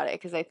excited about it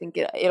because I think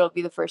it'll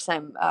be the first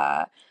time,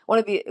 one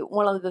of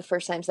the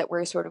first times that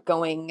we're sort of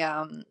going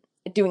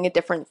doing a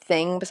different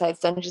thing besides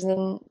Dungeons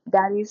and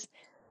Daddies.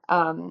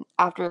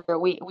 After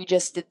we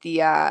just did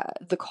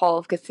the Call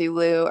of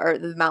Cthulhu or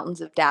the Mountains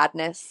of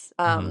Dadness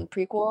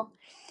prequel,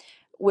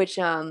 which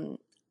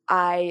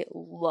I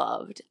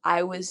loved.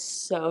 I was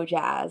so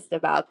jazzed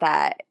about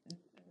that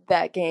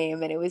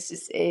game, and it was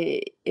just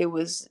it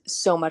was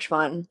so much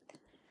fun.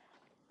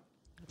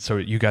 So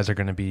you guys are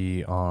going to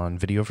be on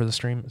video for the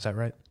stream, is that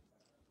right?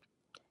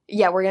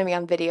 Yeah, we're going to be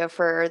on video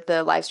for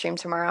the live stream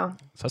tomorrow.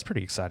 So that's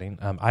pretty exciting.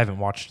 I haven't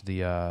watched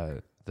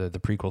the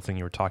prequel thing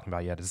you were talking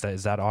about yet. Is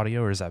that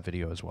audio or is that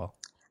video as well?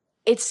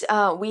 It's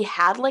we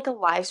had like a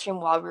live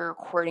stream while we were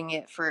recording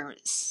it for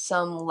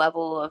some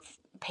level of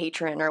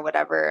patron or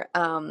whatever,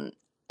 and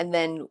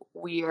then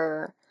we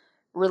are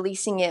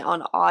releasing it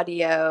on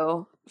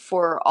audio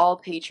for all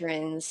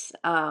patrons.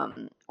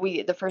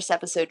 The first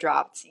episode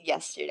dropped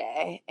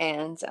yesterday,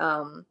 and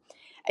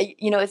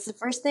it's the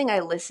first thing I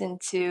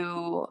listened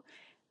to.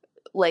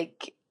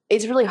 Like,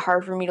 it's really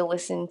hard for me to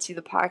listen to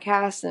the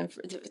podcast and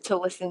to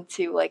listen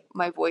to like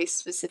my voice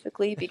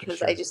specifically because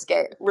sure. I just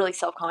get really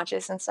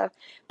self-conscious and stuff.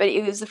 But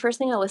it was the first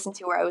thing I listened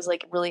to where I was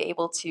like really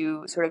able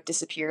to sort of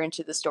disappear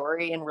into the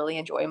story and really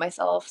enjoy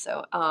myself.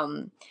 So,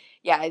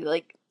 yeah, I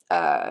like,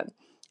 and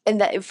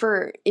that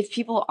if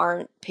people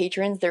aren't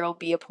patrons, there will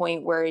be a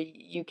point where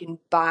you can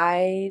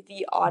buy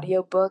the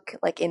audiobook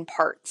like in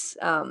parts,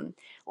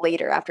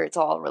 later after it's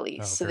all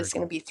released. So there's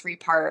going to be three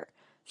part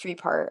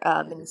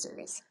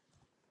miniseries.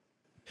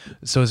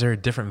 So is there a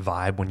different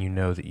vibe when you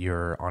know that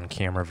you're on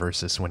camera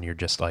versus when you're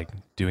just like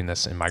doing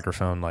this in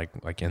microphone,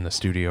 like in the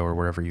studio or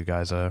wherever you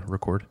guys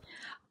record?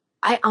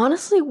 I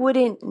honestly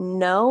wouldn't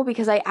know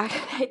because I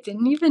actually I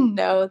didn't even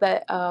know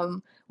that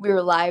we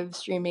were live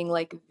streaming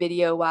like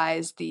video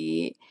wise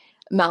the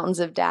Mountains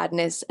of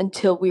Dadness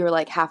until we were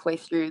like halfway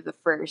through the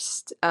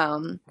first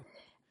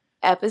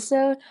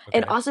episode.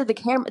 And Okay. also the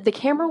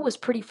camera was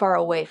pretty far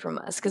away from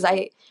us because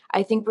I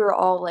think we were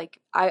all like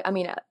I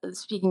mean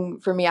speaking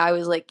for me, I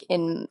was like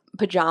in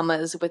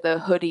pajamas with a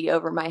hoodie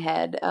over my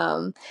head,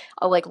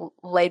 like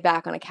laid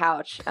back on a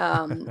couch,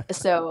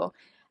 so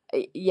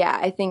yeah,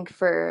 I think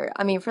for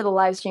the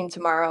live stream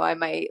tomorrow I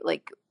might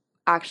like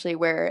actually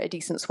wear a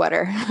decent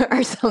sweater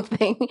or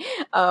something,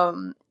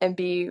 and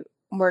be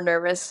more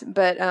nervous,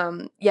 but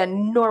yeah,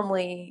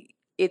 normally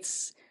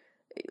it's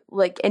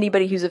like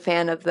anybody who's a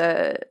fan of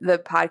the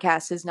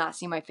podcast does not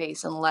see my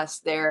face unless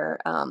they're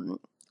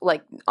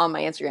like on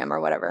my Instagram or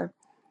whatever.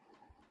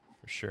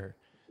 For sure.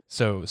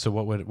 So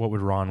what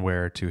would Ron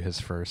wear to his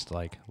first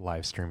like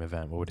live stream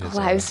event? What would his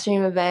Live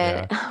stream yeah.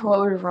 event. What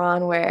would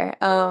Ron wear?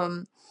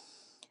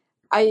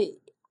 I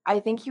I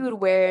think he would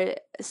wear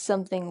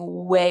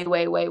something way,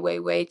 way, way, way,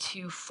 way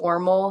too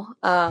formal.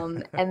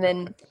 And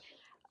then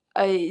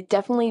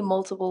definitely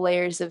multiple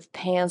layers of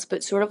pants,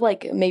 but sort of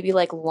like maybe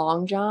like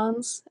long Right.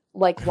 johns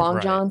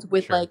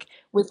Sure.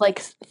 with like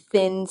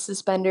thin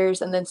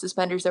suspenders, and then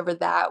suspenders over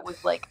that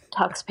with like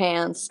tux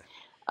pants.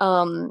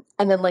 And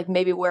then like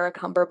maybe wear a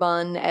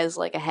cummerbund as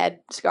like a head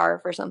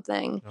scarf or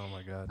something. Oh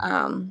my God.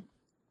 Um,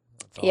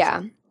 That's yeah,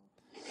 awesome.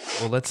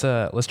 Well,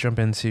 let's jump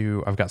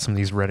into. I've got some of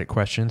these Reddit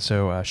questions.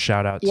 So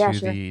shout out yeah, to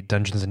sure. the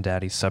Dungeons and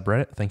Daddies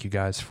subreddit. Thank you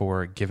guys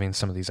for giving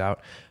some of these out.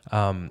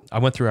 I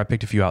went through. I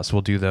picked a few out, so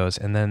we'll do those.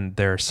 And then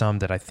there are some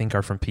that I think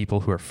are from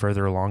people who are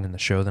further along in the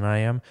show than I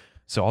am.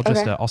 So I'll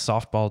just Okay. I'll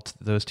softball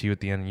those to you at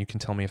the end, and you can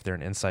tell me if they're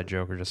an inside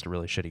joke or just a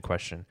really shitty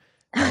question.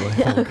 We'll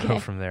go Okay.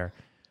 from there.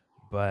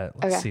 But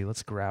let's Okay. see.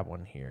 Let's grab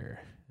one here.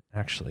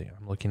 Actually,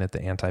 I'm looking at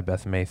the anti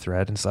Beth May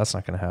thread, and so that's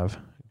not going to have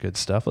good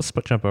stuff.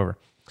 Jump over.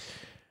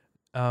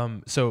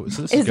 So this is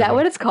a Is good that one.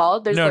 what it's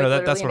called? There's No, like no,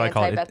 literally that's an what I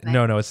call anti it. Beth May.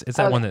 No, it's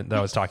that one Okay. that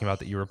I was talking about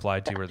that you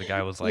replied to, where the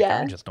guy was like, "I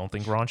Yeah. just don't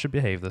think Ron should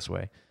behave this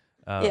way."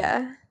 Um,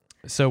 Yeah.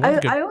 so one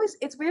good, I always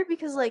it's weird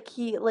because like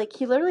he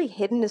literally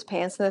hid in his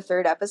pants in the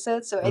third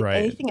episode. So right,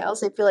 anything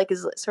else I feel like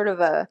is sort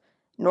of a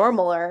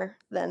normaler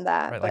than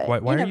that, right. Like,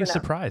 but why you are you never know.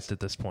 surprised at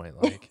this point?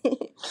 Like,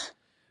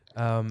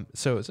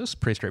 so this is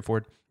pretty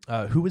straightforward.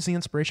 Who was the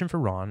inspiration for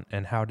Ron,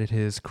 and how did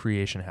his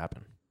creation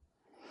happen?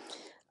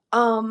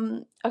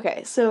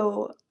 Okay,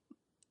 so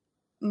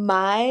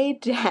my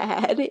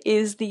dad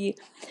is the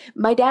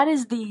my dad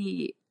is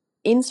the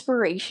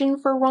inspiration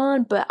for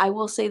Ron, but I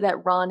will say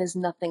that Ron is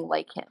nothing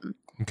like him.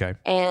 Okay,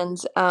 And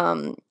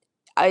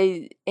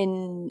I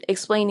in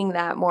explaining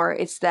that more,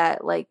 it's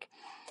that like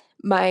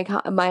my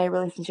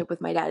relationship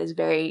with my dad is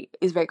very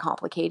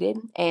complicated,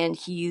 and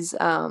he's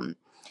a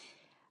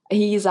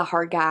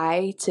hard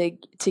guy to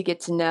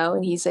get to know,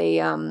 and he's a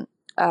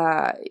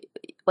uh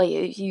like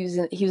he was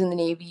in the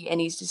Navy,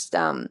 and he's just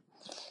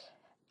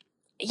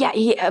yeah,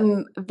 he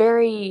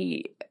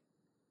very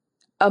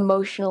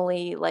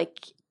emotionally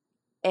like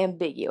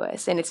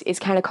ambiguous, and it's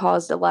kind of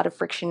caused a lot of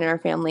friction in our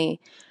family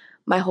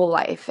my whole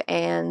life.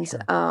 And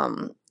sure.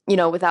 you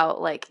know,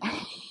 without like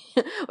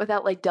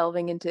without like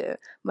delving into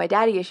my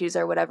daddy issues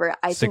or whatever,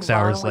 I think 6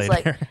 hours Ron was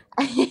like later.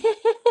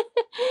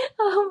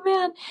 oh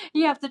man,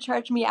 you have to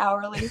charge me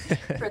hourly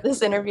for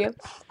this interview.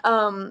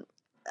 um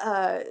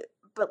uh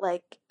but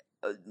like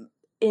uh,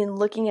 in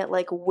looking at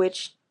like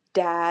which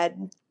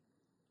dad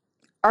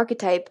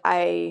archetype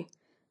I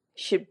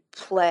should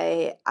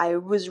play, I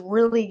was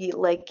really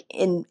like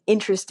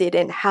interested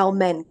in how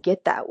men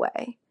get that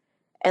way,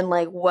 and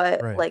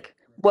Right.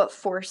 what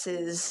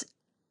forces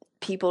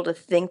people to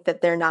think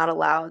that they're not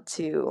allowed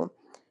to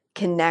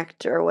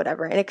connect or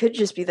whatever. And it could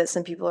just be that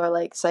some people are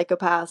like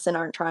psychopaths and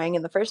aren't trying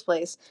in the first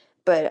place.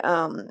 But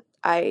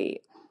I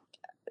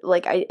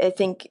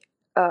think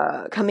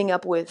coming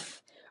up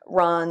with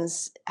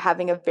Ron's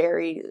having a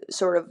very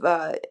sort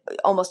of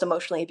almost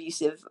emotionally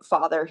abusive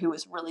father who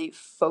was really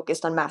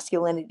focused on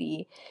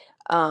masculinity,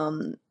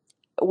 um,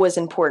 was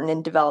important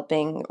in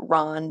developing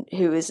Ron,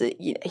 who is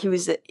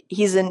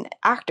he's an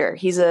actor.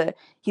 He's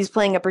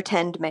playing a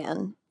pretend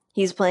man.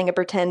 He's playing a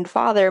pretend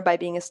father by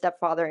being a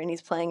stepfather, and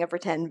he's playing a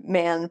pretend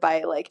man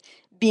by like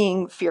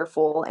being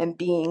fearful and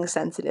being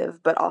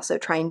sensitive, but also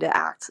trying to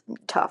act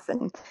tough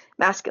and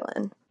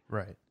masculine.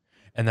 Right.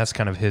 And that's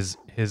kind of his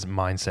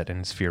mindset and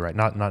his fear, right?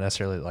 Not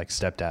necessarily like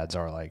stepdads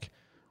are like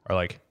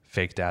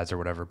fake dads or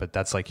whatever, but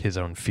that's like his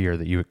own fear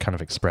that you kind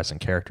of express in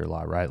character a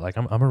lot, right? Like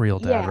I'm a real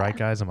dad, right, Yeah.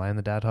 guys? Am I in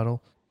the dad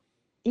huddle?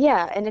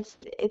 Yeah, and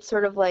it's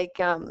sort of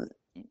like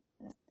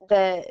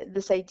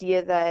this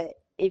idea that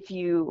if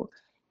you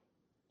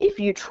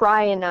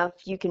try enough,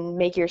 you can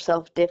make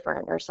yourself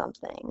different or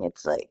something.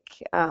 It's like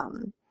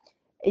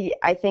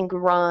I think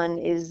Ron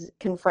is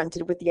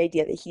confronted with the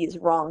idea that he is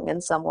wrong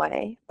in some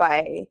way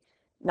by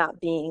not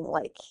being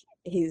like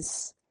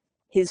his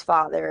his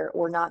father,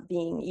 or not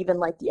being even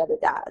like the other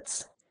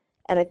dads.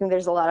 And I think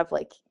there's a lot of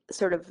like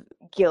sort of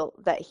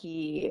guilt that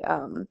he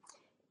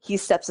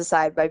steps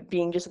aside by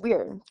being just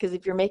weird. Because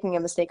if you're making a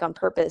mistake on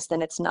purpose,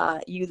 then it's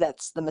not you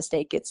that's the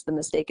mistake, it's the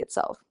mistake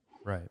itself.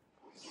 Right.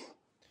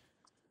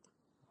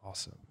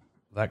 Awesome.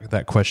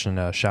 That question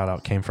shout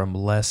out came from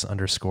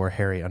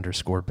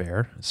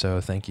Les_Harry_Bear.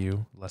 So thank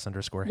you,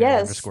 Les_Harry_Bear.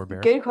 Yes,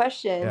 good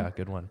question. Yeah,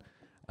 good one.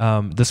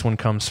 This one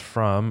comes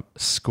from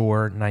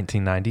Score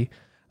 1990.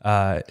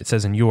 It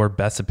says, in your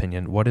best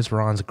opinion, what is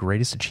Ron's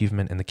greatest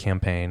achievement in the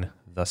campaign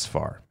thus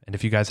far? And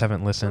if you guys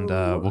haven't listened,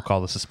 we'll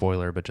call this a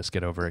spoiler, but just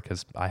get over it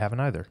because I haven't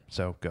either.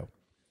 So go.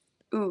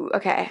 Ooh,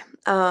 okay.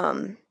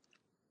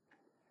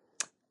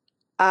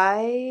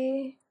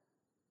 I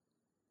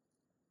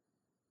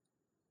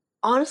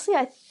honestly,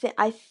 I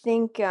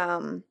think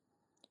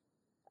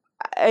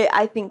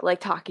like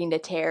talking to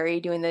Terry,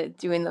 doing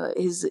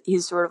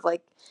his sort of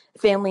like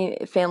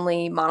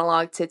family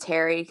monologue to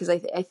Terry, because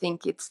I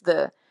think it's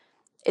the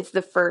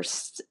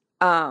first.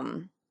 I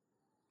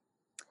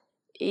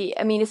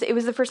mean, it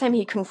was the first time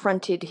he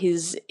confronted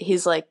his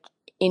like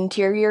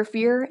interior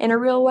fear in a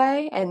real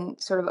way,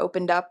 and sort of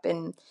opened up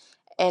and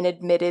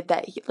admitted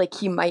that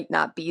he might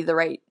not be the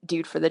right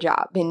dude for the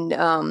job, and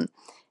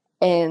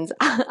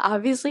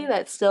obviously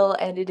that still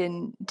ended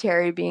in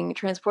Terry being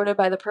transported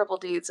by the purple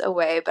dudes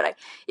away. But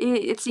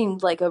it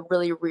seemed like a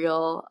really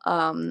real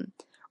Ron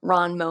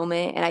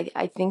moment, and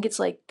I think it's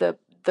like the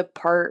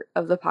part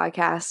of the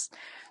podcast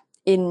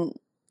in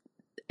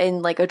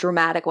like a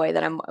dramatic way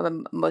that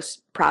I'm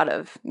most proud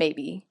of,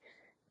 maybe.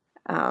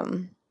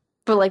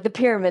 But like the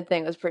pyramid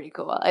thing was pretty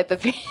cool. Like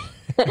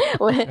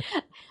when,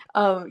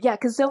 yeah,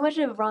 because so much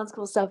of Ron's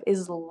cool stuff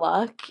is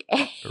luck,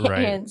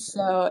 Right. and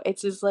so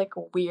it's just like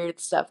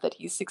weird stuff that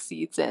he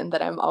succeeds in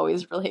that I'm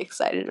always really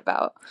excited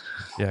about.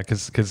 Yeah,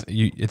 because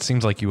it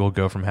seems like you will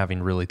go from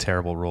having really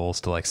terrible rolls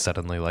to like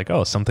suddenly like,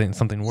 oh, something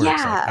works like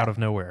Yeah, out of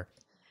nowhere.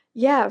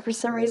 yeah. For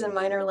some reason,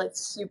 mine are like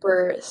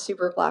super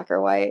super black or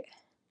white.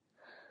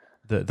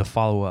 The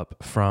follow up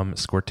from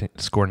Score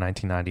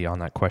 1990 on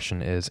that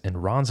question is, in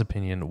Ron's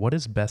opinion, what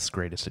is Beth's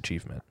greatest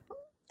achievement?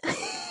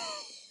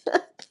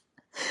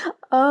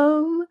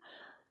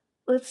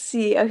 Let's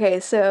see. Okay,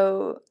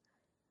 so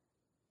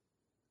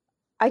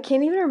I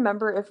can't even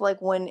remember if like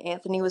when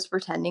Anthony was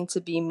pretending to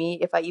be me,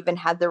 if I even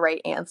had the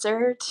right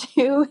answer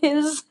to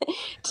his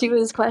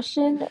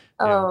question.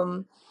 Yeah.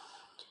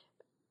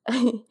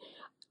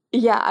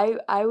 Yeah,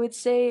 I would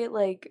say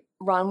like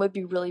Ron would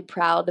be really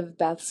proud of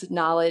Beth's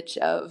knowledge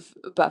of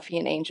Buffy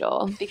and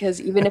Angel, because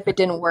even if it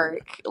didn't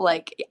work,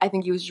 like I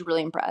think he was just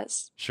really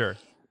impressed. Sure.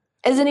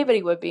 As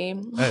anybody would be.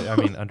 I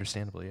mean,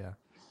 understandably, yeah.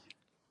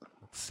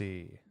 Let's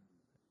see.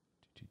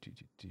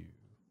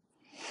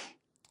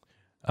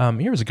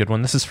 Here's a good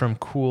one. This is from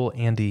Cool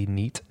Andy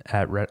Neat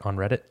on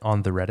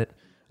the Reddit.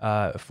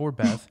 For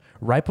Beth,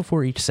 right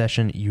before each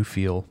session you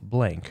feel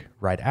blank.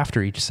 Right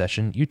after each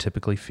session you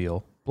typically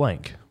feel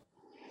blank.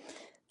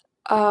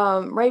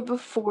 Right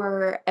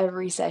before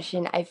every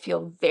session, I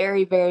feel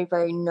very, very,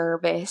 very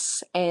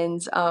nervous,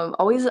 and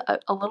always a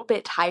little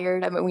bit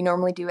tired. I mean, we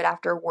normally do it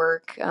after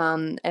work,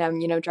 and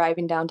I'm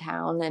driving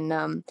downtown, and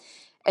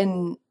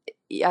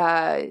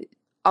uh,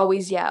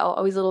 always a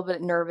little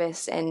bit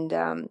nervous, and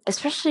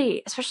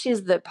especially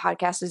as the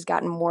podcast has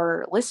gotten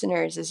more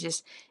listeners, it's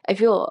just I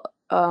feel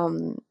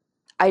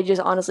I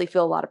just honestly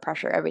feel a lot of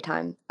pressure every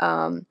time,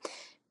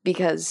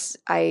 because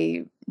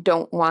I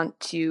don't want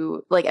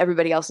to, like,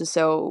 everybody else is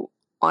so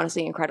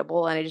honestly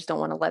incredible, and I just don't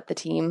want to let the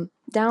team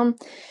down.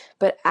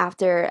 But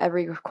after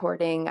every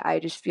recording, I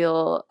just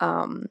feel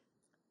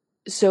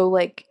so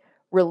like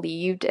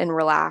relieved and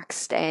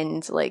relaxed,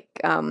 and like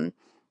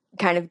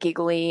kind of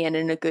giggly and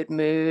in a good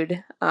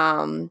mood.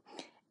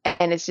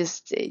 And it's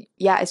just,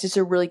 yeah, it's just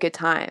a really good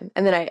time.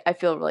 And then I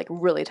feel like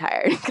really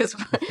tired because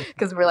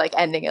we're like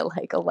ending at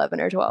like 11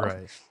 or 12.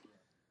 Right.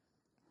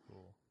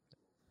 Cool.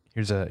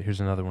 Here's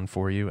another one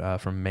for you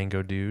from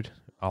Mango Dude,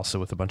 also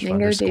with a bunch of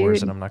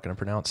underscores that I'm not going to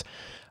pronounce.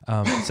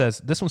 It says,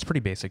 this one's pretty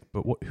basic,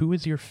 but who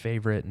is your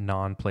favorite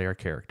non-player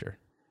character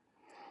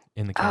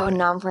in the campaign? Oh,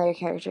 non-player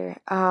character.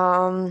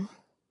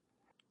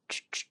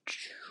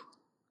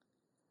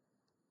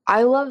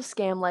 I love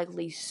Scam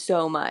Likely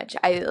so much.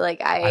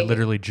 I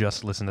literally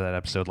just listened to that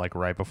episode like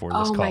right before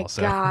this oh call. my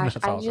So gosh.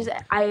 that's awesome.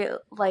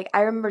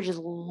 I remember just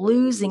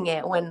losing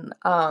it when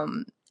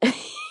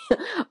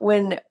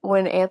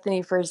when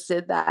Anthony first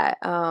did that.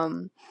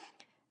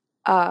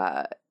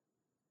 Uh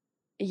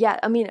yeah,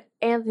 I mean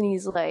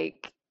Anthony's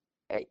like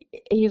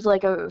he's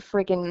like a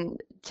freaking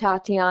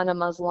Tatiana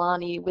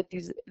Maslany with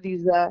these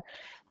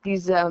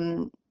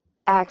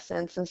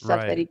accents and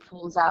stuff that he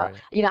pulls out.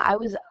 Right. You know,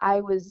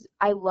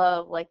 I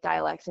love like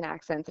dialects and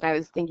accents, and I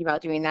was thinking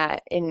about doing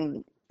that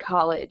in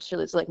college. So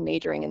it's like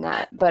majoring in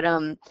that. But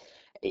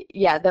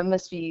yeah, that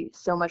must be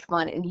so much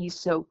fun, and he's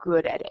so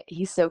good at it.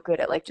 He's so good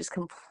at like just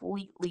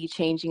completely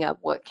changing up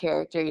what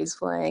character he's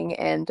playing,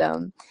 and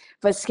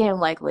but Scam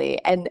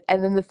Likely, and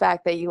then the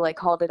fact that you like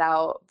called it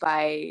out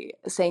by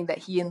saying that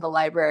he and the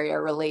library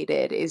are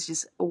related is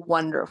just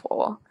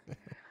wonderful.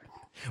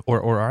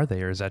 Or are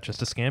they? Or is that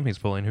just a scam he's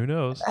pulling? Who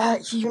knows?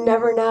 You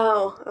never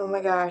know. Oh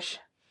my gosh.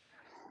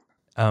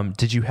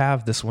 Did you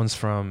have, this one's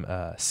from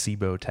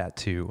Sibo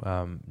Tattoo.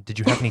 Did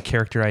you have any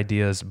character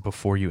ideas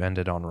before you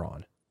ended on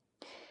Ron?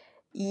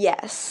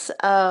 Yes.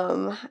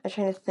 I'm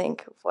trying to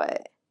think of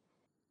what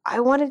I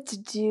wanted to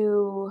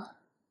do.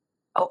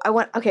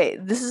 Oh, okay,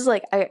 this is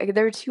like,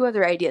 there were two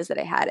other ideas that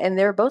I had, and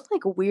they're both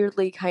like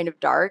weirdly kind of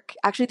dark.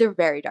 Actually, they're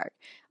very dark.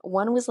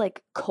 One was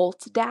like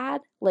cult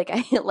dad. Like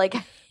I like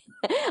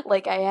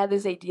like I had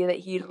this idea that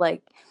he'd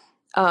like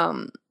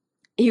um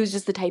he was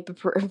just the type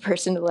of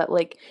person that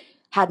like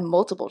had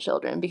multiple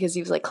children because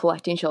he was like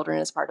collecting children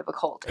as part of a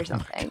cult or Oh my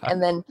something. God.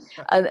 And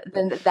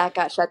then that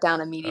got shut down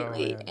Oh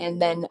immediately. man.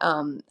 And then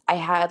I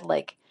had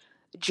like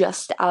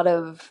just out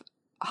of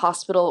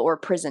hospital or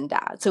prison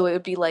dad. So it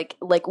would be like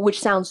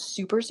which sounds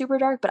super super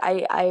dark, but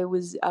I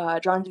was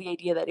drawn to the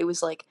idea that it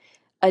was like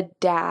a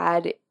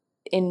dad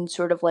in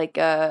sort of like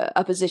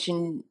a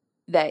position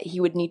that he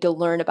would need to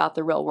learn about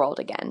the real world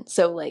again.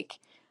 So like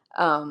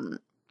um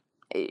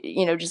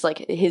just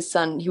like his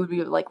son, he would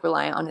be like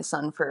reliant on his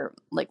son for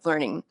like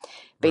learning Right.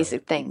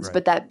 basic things, Right.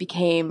 but that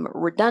became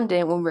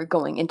redundant when we were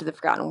going into the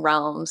Forgotten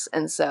Realms,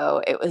 and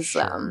so it was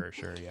Sure.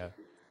 Yeah.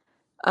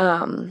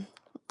 um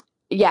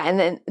yeah,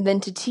 and then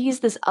to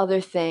tease this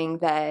other thing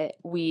that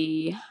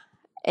we,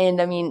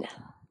 and I mean,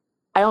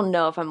 I don't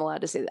know if I'm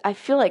allowed to say that. I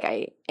feel like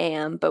I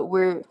am, but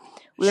we're Shoot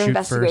first,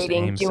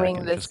 investigating aim doing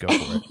second. this Just go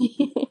for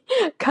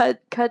it.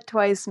 cut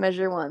twice,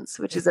 measure once,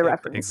 which is a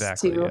reference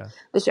Exactly. to Yeah.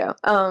 the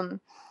show.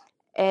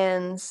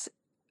 And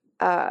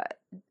uh,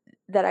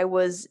 that I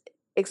was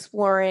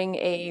exploring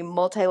a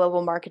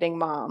multi-level marketing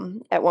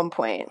mom at one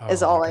point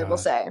is Oh all my I will God.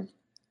 say.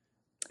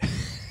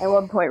 At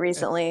one point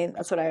recently,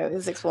 that's what I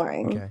was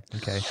exploring.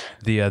 Okay.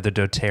 The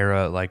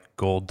DoTerra like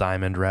gold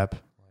diamond rep.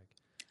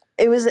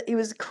 It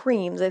was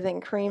creams, I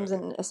think, creams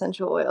and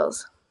essential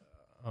oils.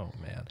 Oh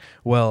man.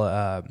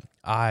 Well,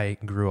 I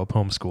grew up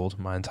homeschooled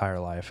my entire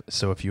life,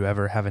 so if you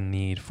ever have a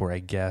need for a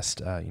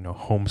guest,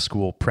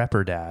 homeschool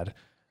prepper dad,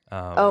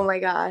 Oh my I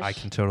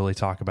gosh. can totally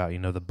talk about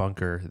the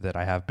bunker that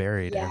I have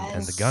buried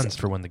and the Yes. guns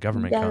for when the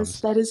government Yes,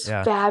 comes. that is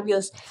Yeah.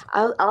 fabulous.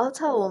 I'll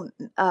tell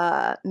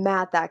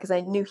Matt that because I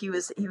knew he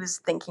was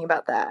thinking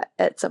about that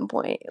at some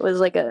point. It was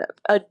like a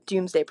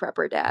doomsday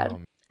prepper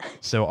dad.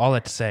 So all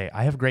that to say,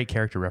 I have great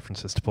character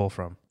references to pull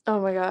from Oh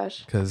my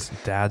gosh, because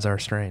dads are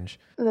strange.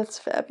 that's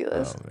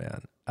fabulous. Oh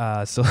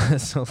man. So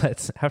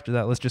let's after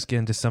that let's just get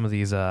into some of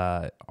these.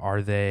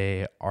 Are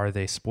they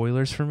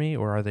spoilers for me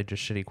or are they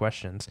just shitty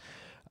questions?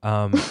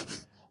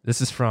 This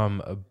is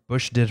from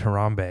Bush Did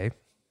Harambe,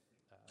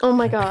 Oh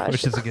my gosh.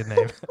 which is a good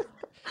name.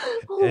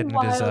 And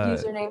Wild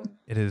username.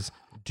 it is.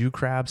 Do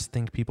crabs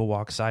think people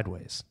walk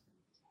sideways?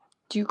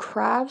 Do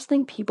crabs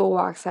think people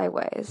walk Is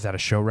sideways? that a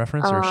show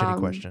reference or a shitty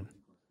question?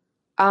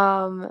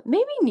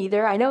 Maybe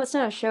neither. I know it's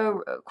not a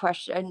show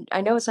question.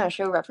 I know it's not a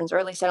show reference, or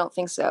at least I don't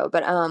think so.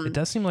 But It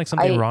does seem like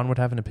something I Ron would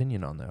have an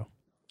opinion on, though.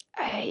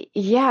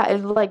 yeah,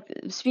 like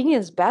speaking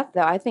as Beth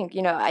though, I think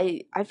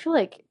I feel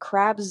like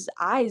crabs'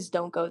 eyes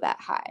don't go that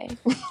high.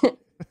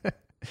 That's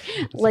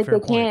a Like fair they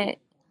point. can't,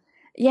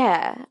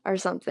 yeah, or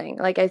something.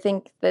 Like I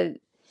think that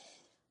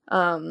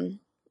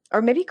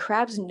or maybe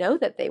crabs know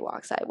that they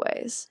walk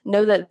sideways,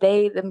 know that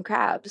them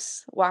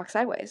crabs walk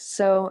sideways.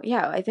 So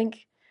yeah, I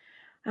think,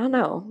 I don't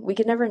know, we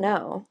could never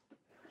know.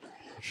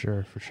 For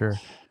sure.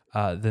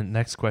 The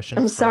next question.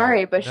 I'm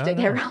sorry, Bush No, did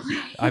no.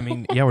 Harambe. I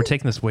mean, yeah, we're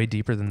taking this way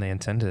deeper than they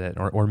intended it,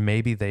 or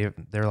maybe they're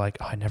like,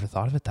 oh, I never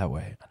thought of it that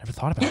way. I never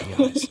thought about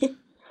the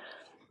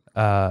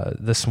eyes.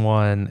 This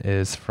one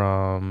is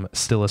from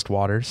Stillest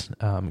Waters.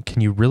 Can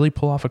you really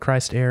pull off a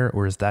Christ air,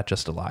 or is that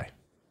just a lie?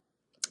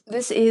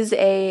 This is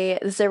a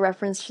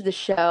reference to the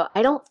show.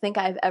 I don't think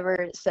I've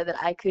ever said that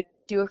I could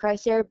do a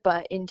Christ air,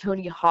 but in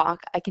Tony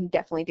Hawk, I can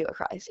definitely do a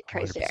Christ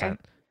air.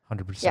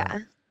 100%. Yeah.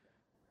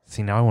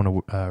 See, now I want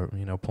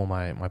to, pull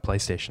my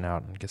PlayStation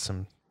out and get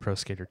some Pro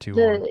Skater 2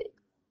 on.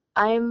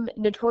 I'm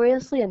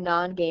notoriously a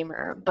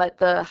non-gamer, but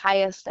the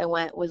highest I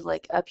went was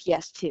like a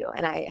PS2,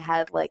 and I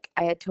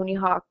had Tony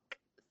Hawk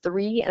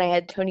 3 and I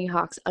had Tony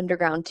Hawk's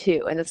Underground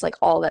 2, and it's like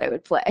all that I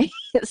would play.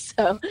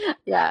 So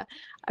yeah,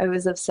 I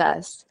was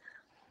obsessed.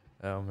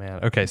 Oh man.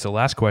 Okay, so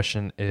last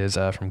question is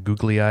from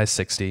Googly Eyes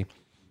 60.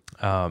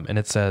 And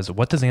it says,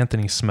 what does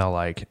Anthony smell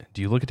like?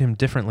 Do you look at him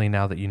differently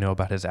now that you know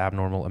about his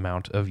abnormal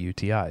amount of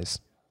UTIs?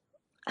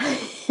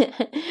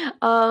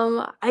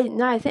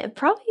 I think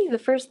probably the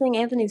first thing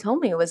Anthony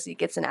told me was he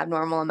gets an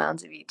abnormal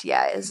amount of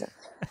UTIs.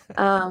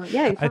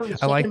 Yeah, he probably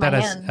I like shaking that my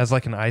as, hand. as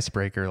like an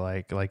icebreaker,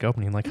 like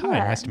opening, like, hi,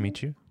 Yeah. nice to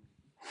meet you.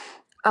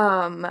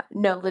 No,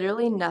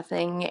 literally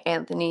nothing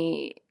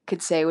Anthony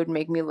could say would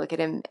make me look at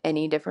him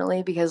any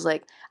differently because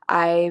like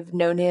I've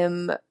known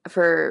him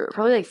for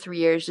probably like 3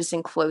 years just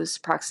in close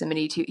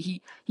proximity to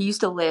he used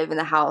to live in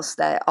the house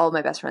that all of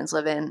my best friends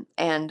live in,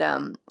 and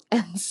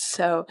and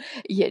so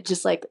yeah,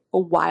 just like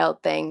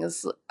wild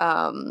things.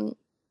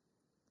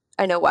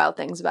 I know wild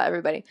things about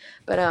everybody,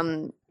 but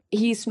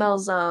he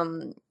smells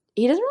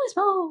he doesn't really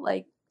smell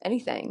like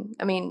anything.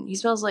 I mean, he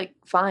smells like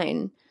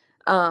fine.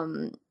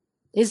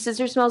 His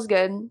sister smells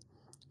good.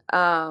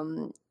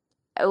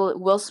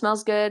 Will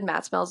smells good,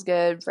 Matt smells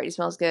good, Freddie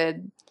smells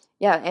good.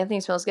 Yeah, Anthony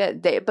smells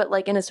good. But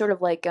like in a sort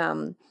of like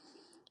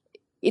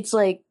it's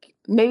like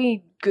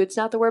maybe good's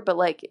not the word, but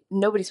like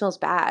nobody smells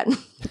bad.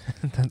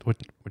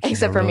 which,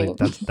 except for me.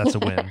 That's a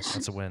win.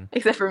 That's a win.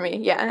 Except for me.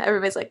 Yeah,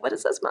 everybody's like, what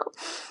does that smell?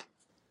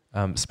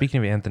 Speaking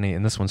of Anthony,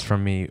 and this one's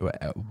from me,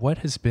 what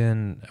has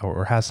been,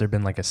 or has there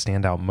been like a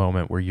standout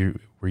moment where you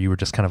were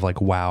just kind of like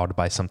wowed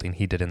by something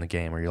he did in the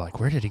game, where you're like,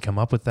 where did he come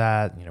up with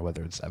that? You know,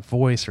 whether it's that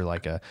voice or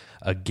like a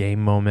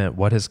game moment,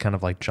 what has kind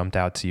of like jumped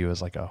out to you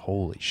as like a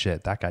holy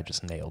shit, that guy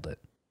just nailed it?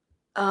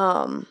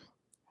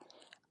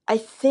 I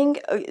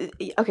think,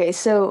 okay,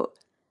 so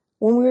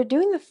when we were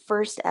doing the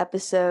first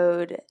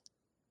episode,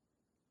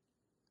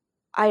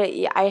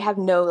 I have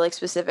no like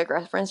specific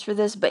reference for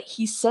this, but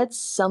he said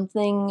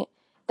something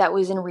that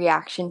was in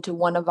reaction to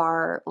one of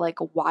our like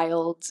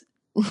wild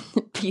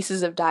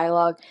pieces of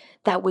dialogue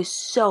that was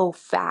so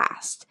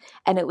fast.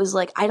 And it was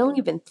like, I don't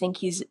even think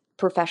he's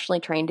professionally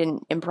trained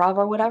in improv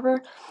or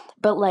whatever,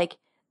 but like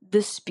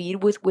the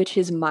speed with which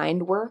his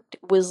mind worked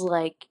was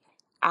like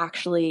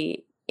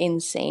actually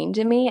insane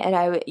to me. And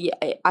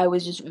I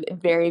was just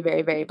very,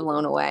 very, very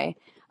blown away.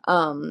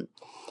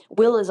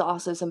 Will is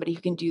also somebody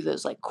who can do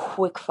those like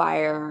quick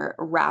fire,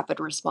 rapid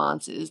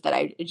responses that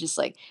I just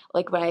like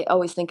when I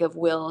always think of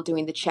Will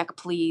doing the check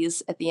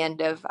please at the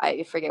end of,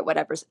 I forget what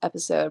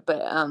episode,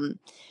 but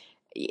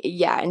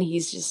yeah, and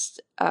he's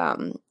just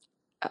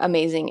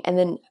amazing. And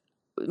then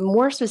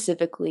more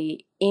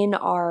specifically in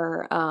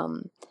our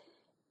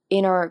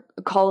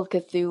Call of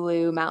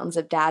Cthulhu Mountains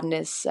of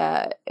Dadness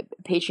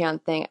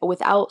Patreon thing,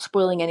 without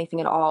spoiling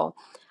anything at all,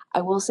 I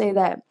will say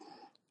that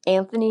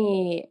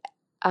Anthony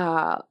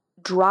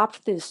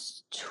dropped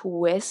this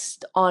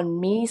twist on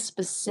me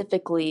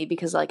specifically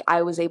because like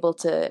I was able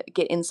to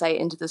get insight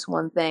into this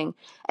one thing,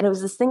 and it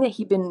was this thing that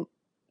he'd been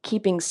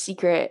keeping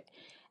secret,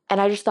 and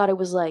I just thought it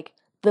was like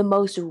the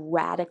most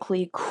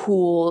radically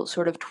cool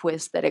sort of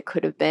twist that it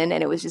could have been,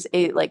 and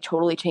it like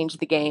totally changed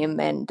the game.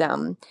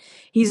 And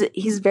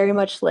he's very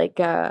much like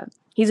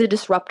he's a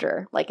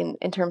disruptor, like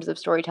in terms of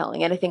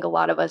storytelling, and I think a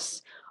lot of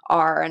us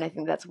are, and I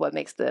think that's what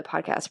makes the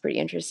podcast pretty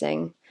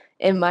interesting,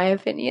 in my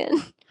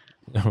opinion.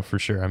 No, for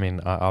sure. I mean,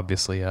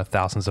 obviously,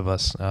 thousands of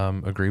us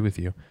agree with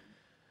you.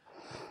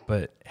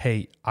 But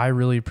hey, I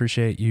really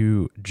appreciate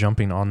you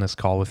jumping on this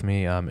call with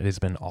me. It has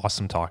been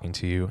awesome talking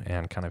to you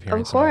and kind of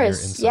hearing some of your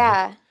insight.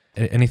 Yeah.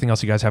 Anything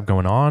else you guys have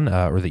going on,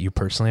 or that you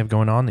personally have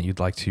going on that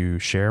you'd like to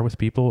share with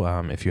people?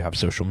 If you have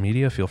social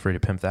media, feel free to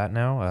pimp that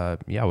now.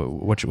 Yeah,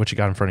 what you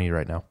got in front of you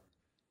right now?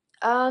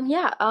 Well,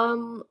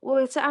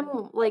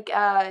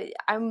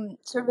 I'm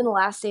sort of in the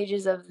last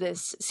stages of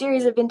this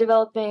series I've been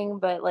developing,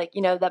 but like,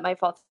 that might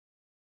fall.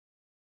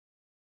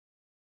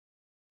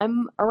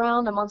 I'm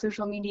on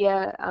social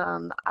media.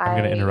 I'm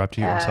going to interrupt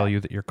you and tell you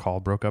that your call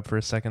broke up for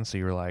a second. So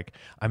you were like,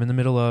 I'm in the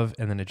middle of,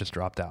 and then it just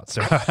dropped out.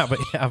 So how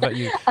about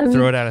you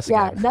throw it at us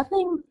again? Yeah,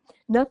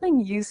 nothing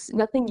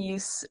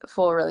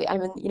useful really.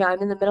 I'm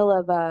in the middle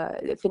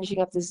of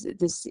finishing up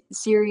this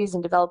series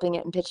and developing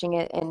it and pitching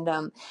it,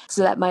 and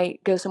so that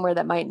might go somewhere,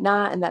 that might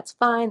not, and that's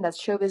fine.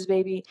 That's showbiz,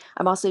 baby.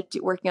 I'm also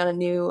working on a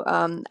new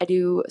I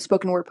do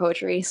spoken word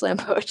poetry, slam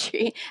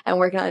poetry, and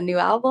working on a new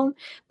album.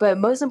 But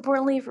most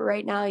importantly, for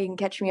right now, you can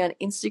catch me on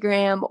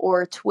Instagram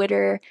or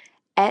Twitter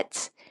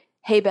at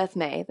Hey Beth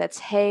May. That's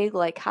hey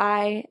like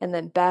hi, and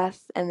then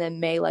Beth, and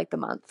then May like the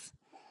month.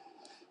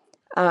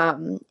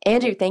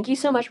 Andrew, thank you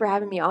so much for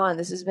having me on.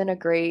 This has been a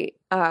great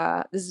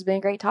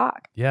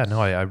talk. Yeah, no,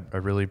 I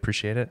really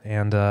appreciate it.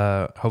 And,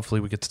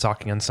 hopefully we get to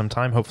talk again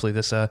sometime. Hopefully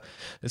this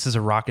is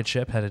a rocket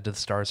ship headed to the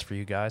stars for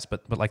you guys,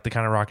 but like the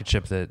kind of rocket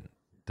ship that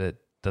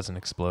doesn't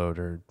explode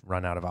or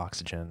run out of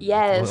oxygen.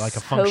 Yes. Like a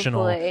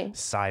functional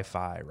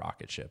sci-fi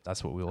rocket ship.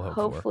 That's what we'll hope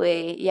for.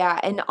 Hopefully. Yeah.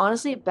 And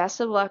honestly, best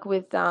of luck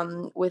with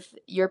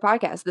your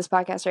podcast, this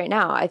podcast right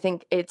now. I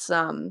think it's,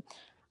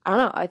 I don't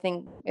know. I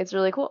think it's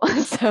really cool.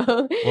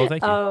 So, well,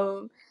 thank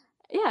you.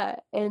 Yeah.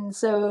 And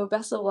so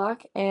best of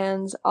luck,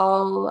 and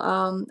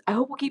I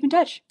hope we'll keep in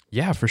touch.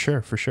 Yeah, for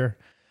sure. For sure.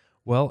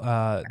 Well,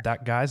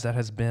 that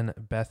has been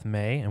Beth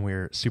May, and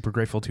we're super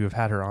grateful to have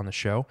had her on the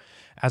show.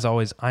 As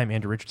always, I'm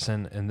Andrew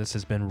Richardson, and this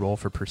has been Roll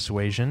for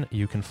Persuasion.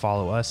 You can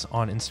follow us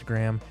on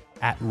Instagram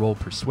at Roll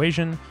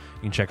Persuasion.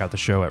 You can check out the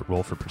show at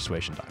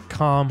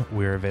rollforpersuasion.com.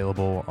 We're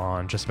available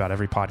on just about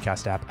every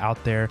podcast app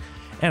out there.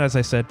 And as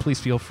I said, please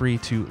feel free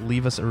to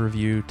leave us a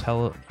review.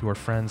 Tell your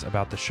friends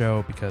about the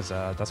show, because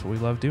that's what we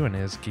love doing,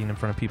 is getting in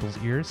front of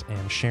people's ears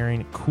and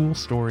sharing cool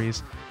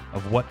stories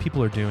of what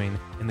people are doing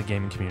in the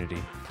gaming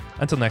community.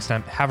 Until next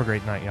time, have a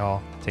great night,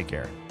 y'all. Take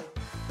care.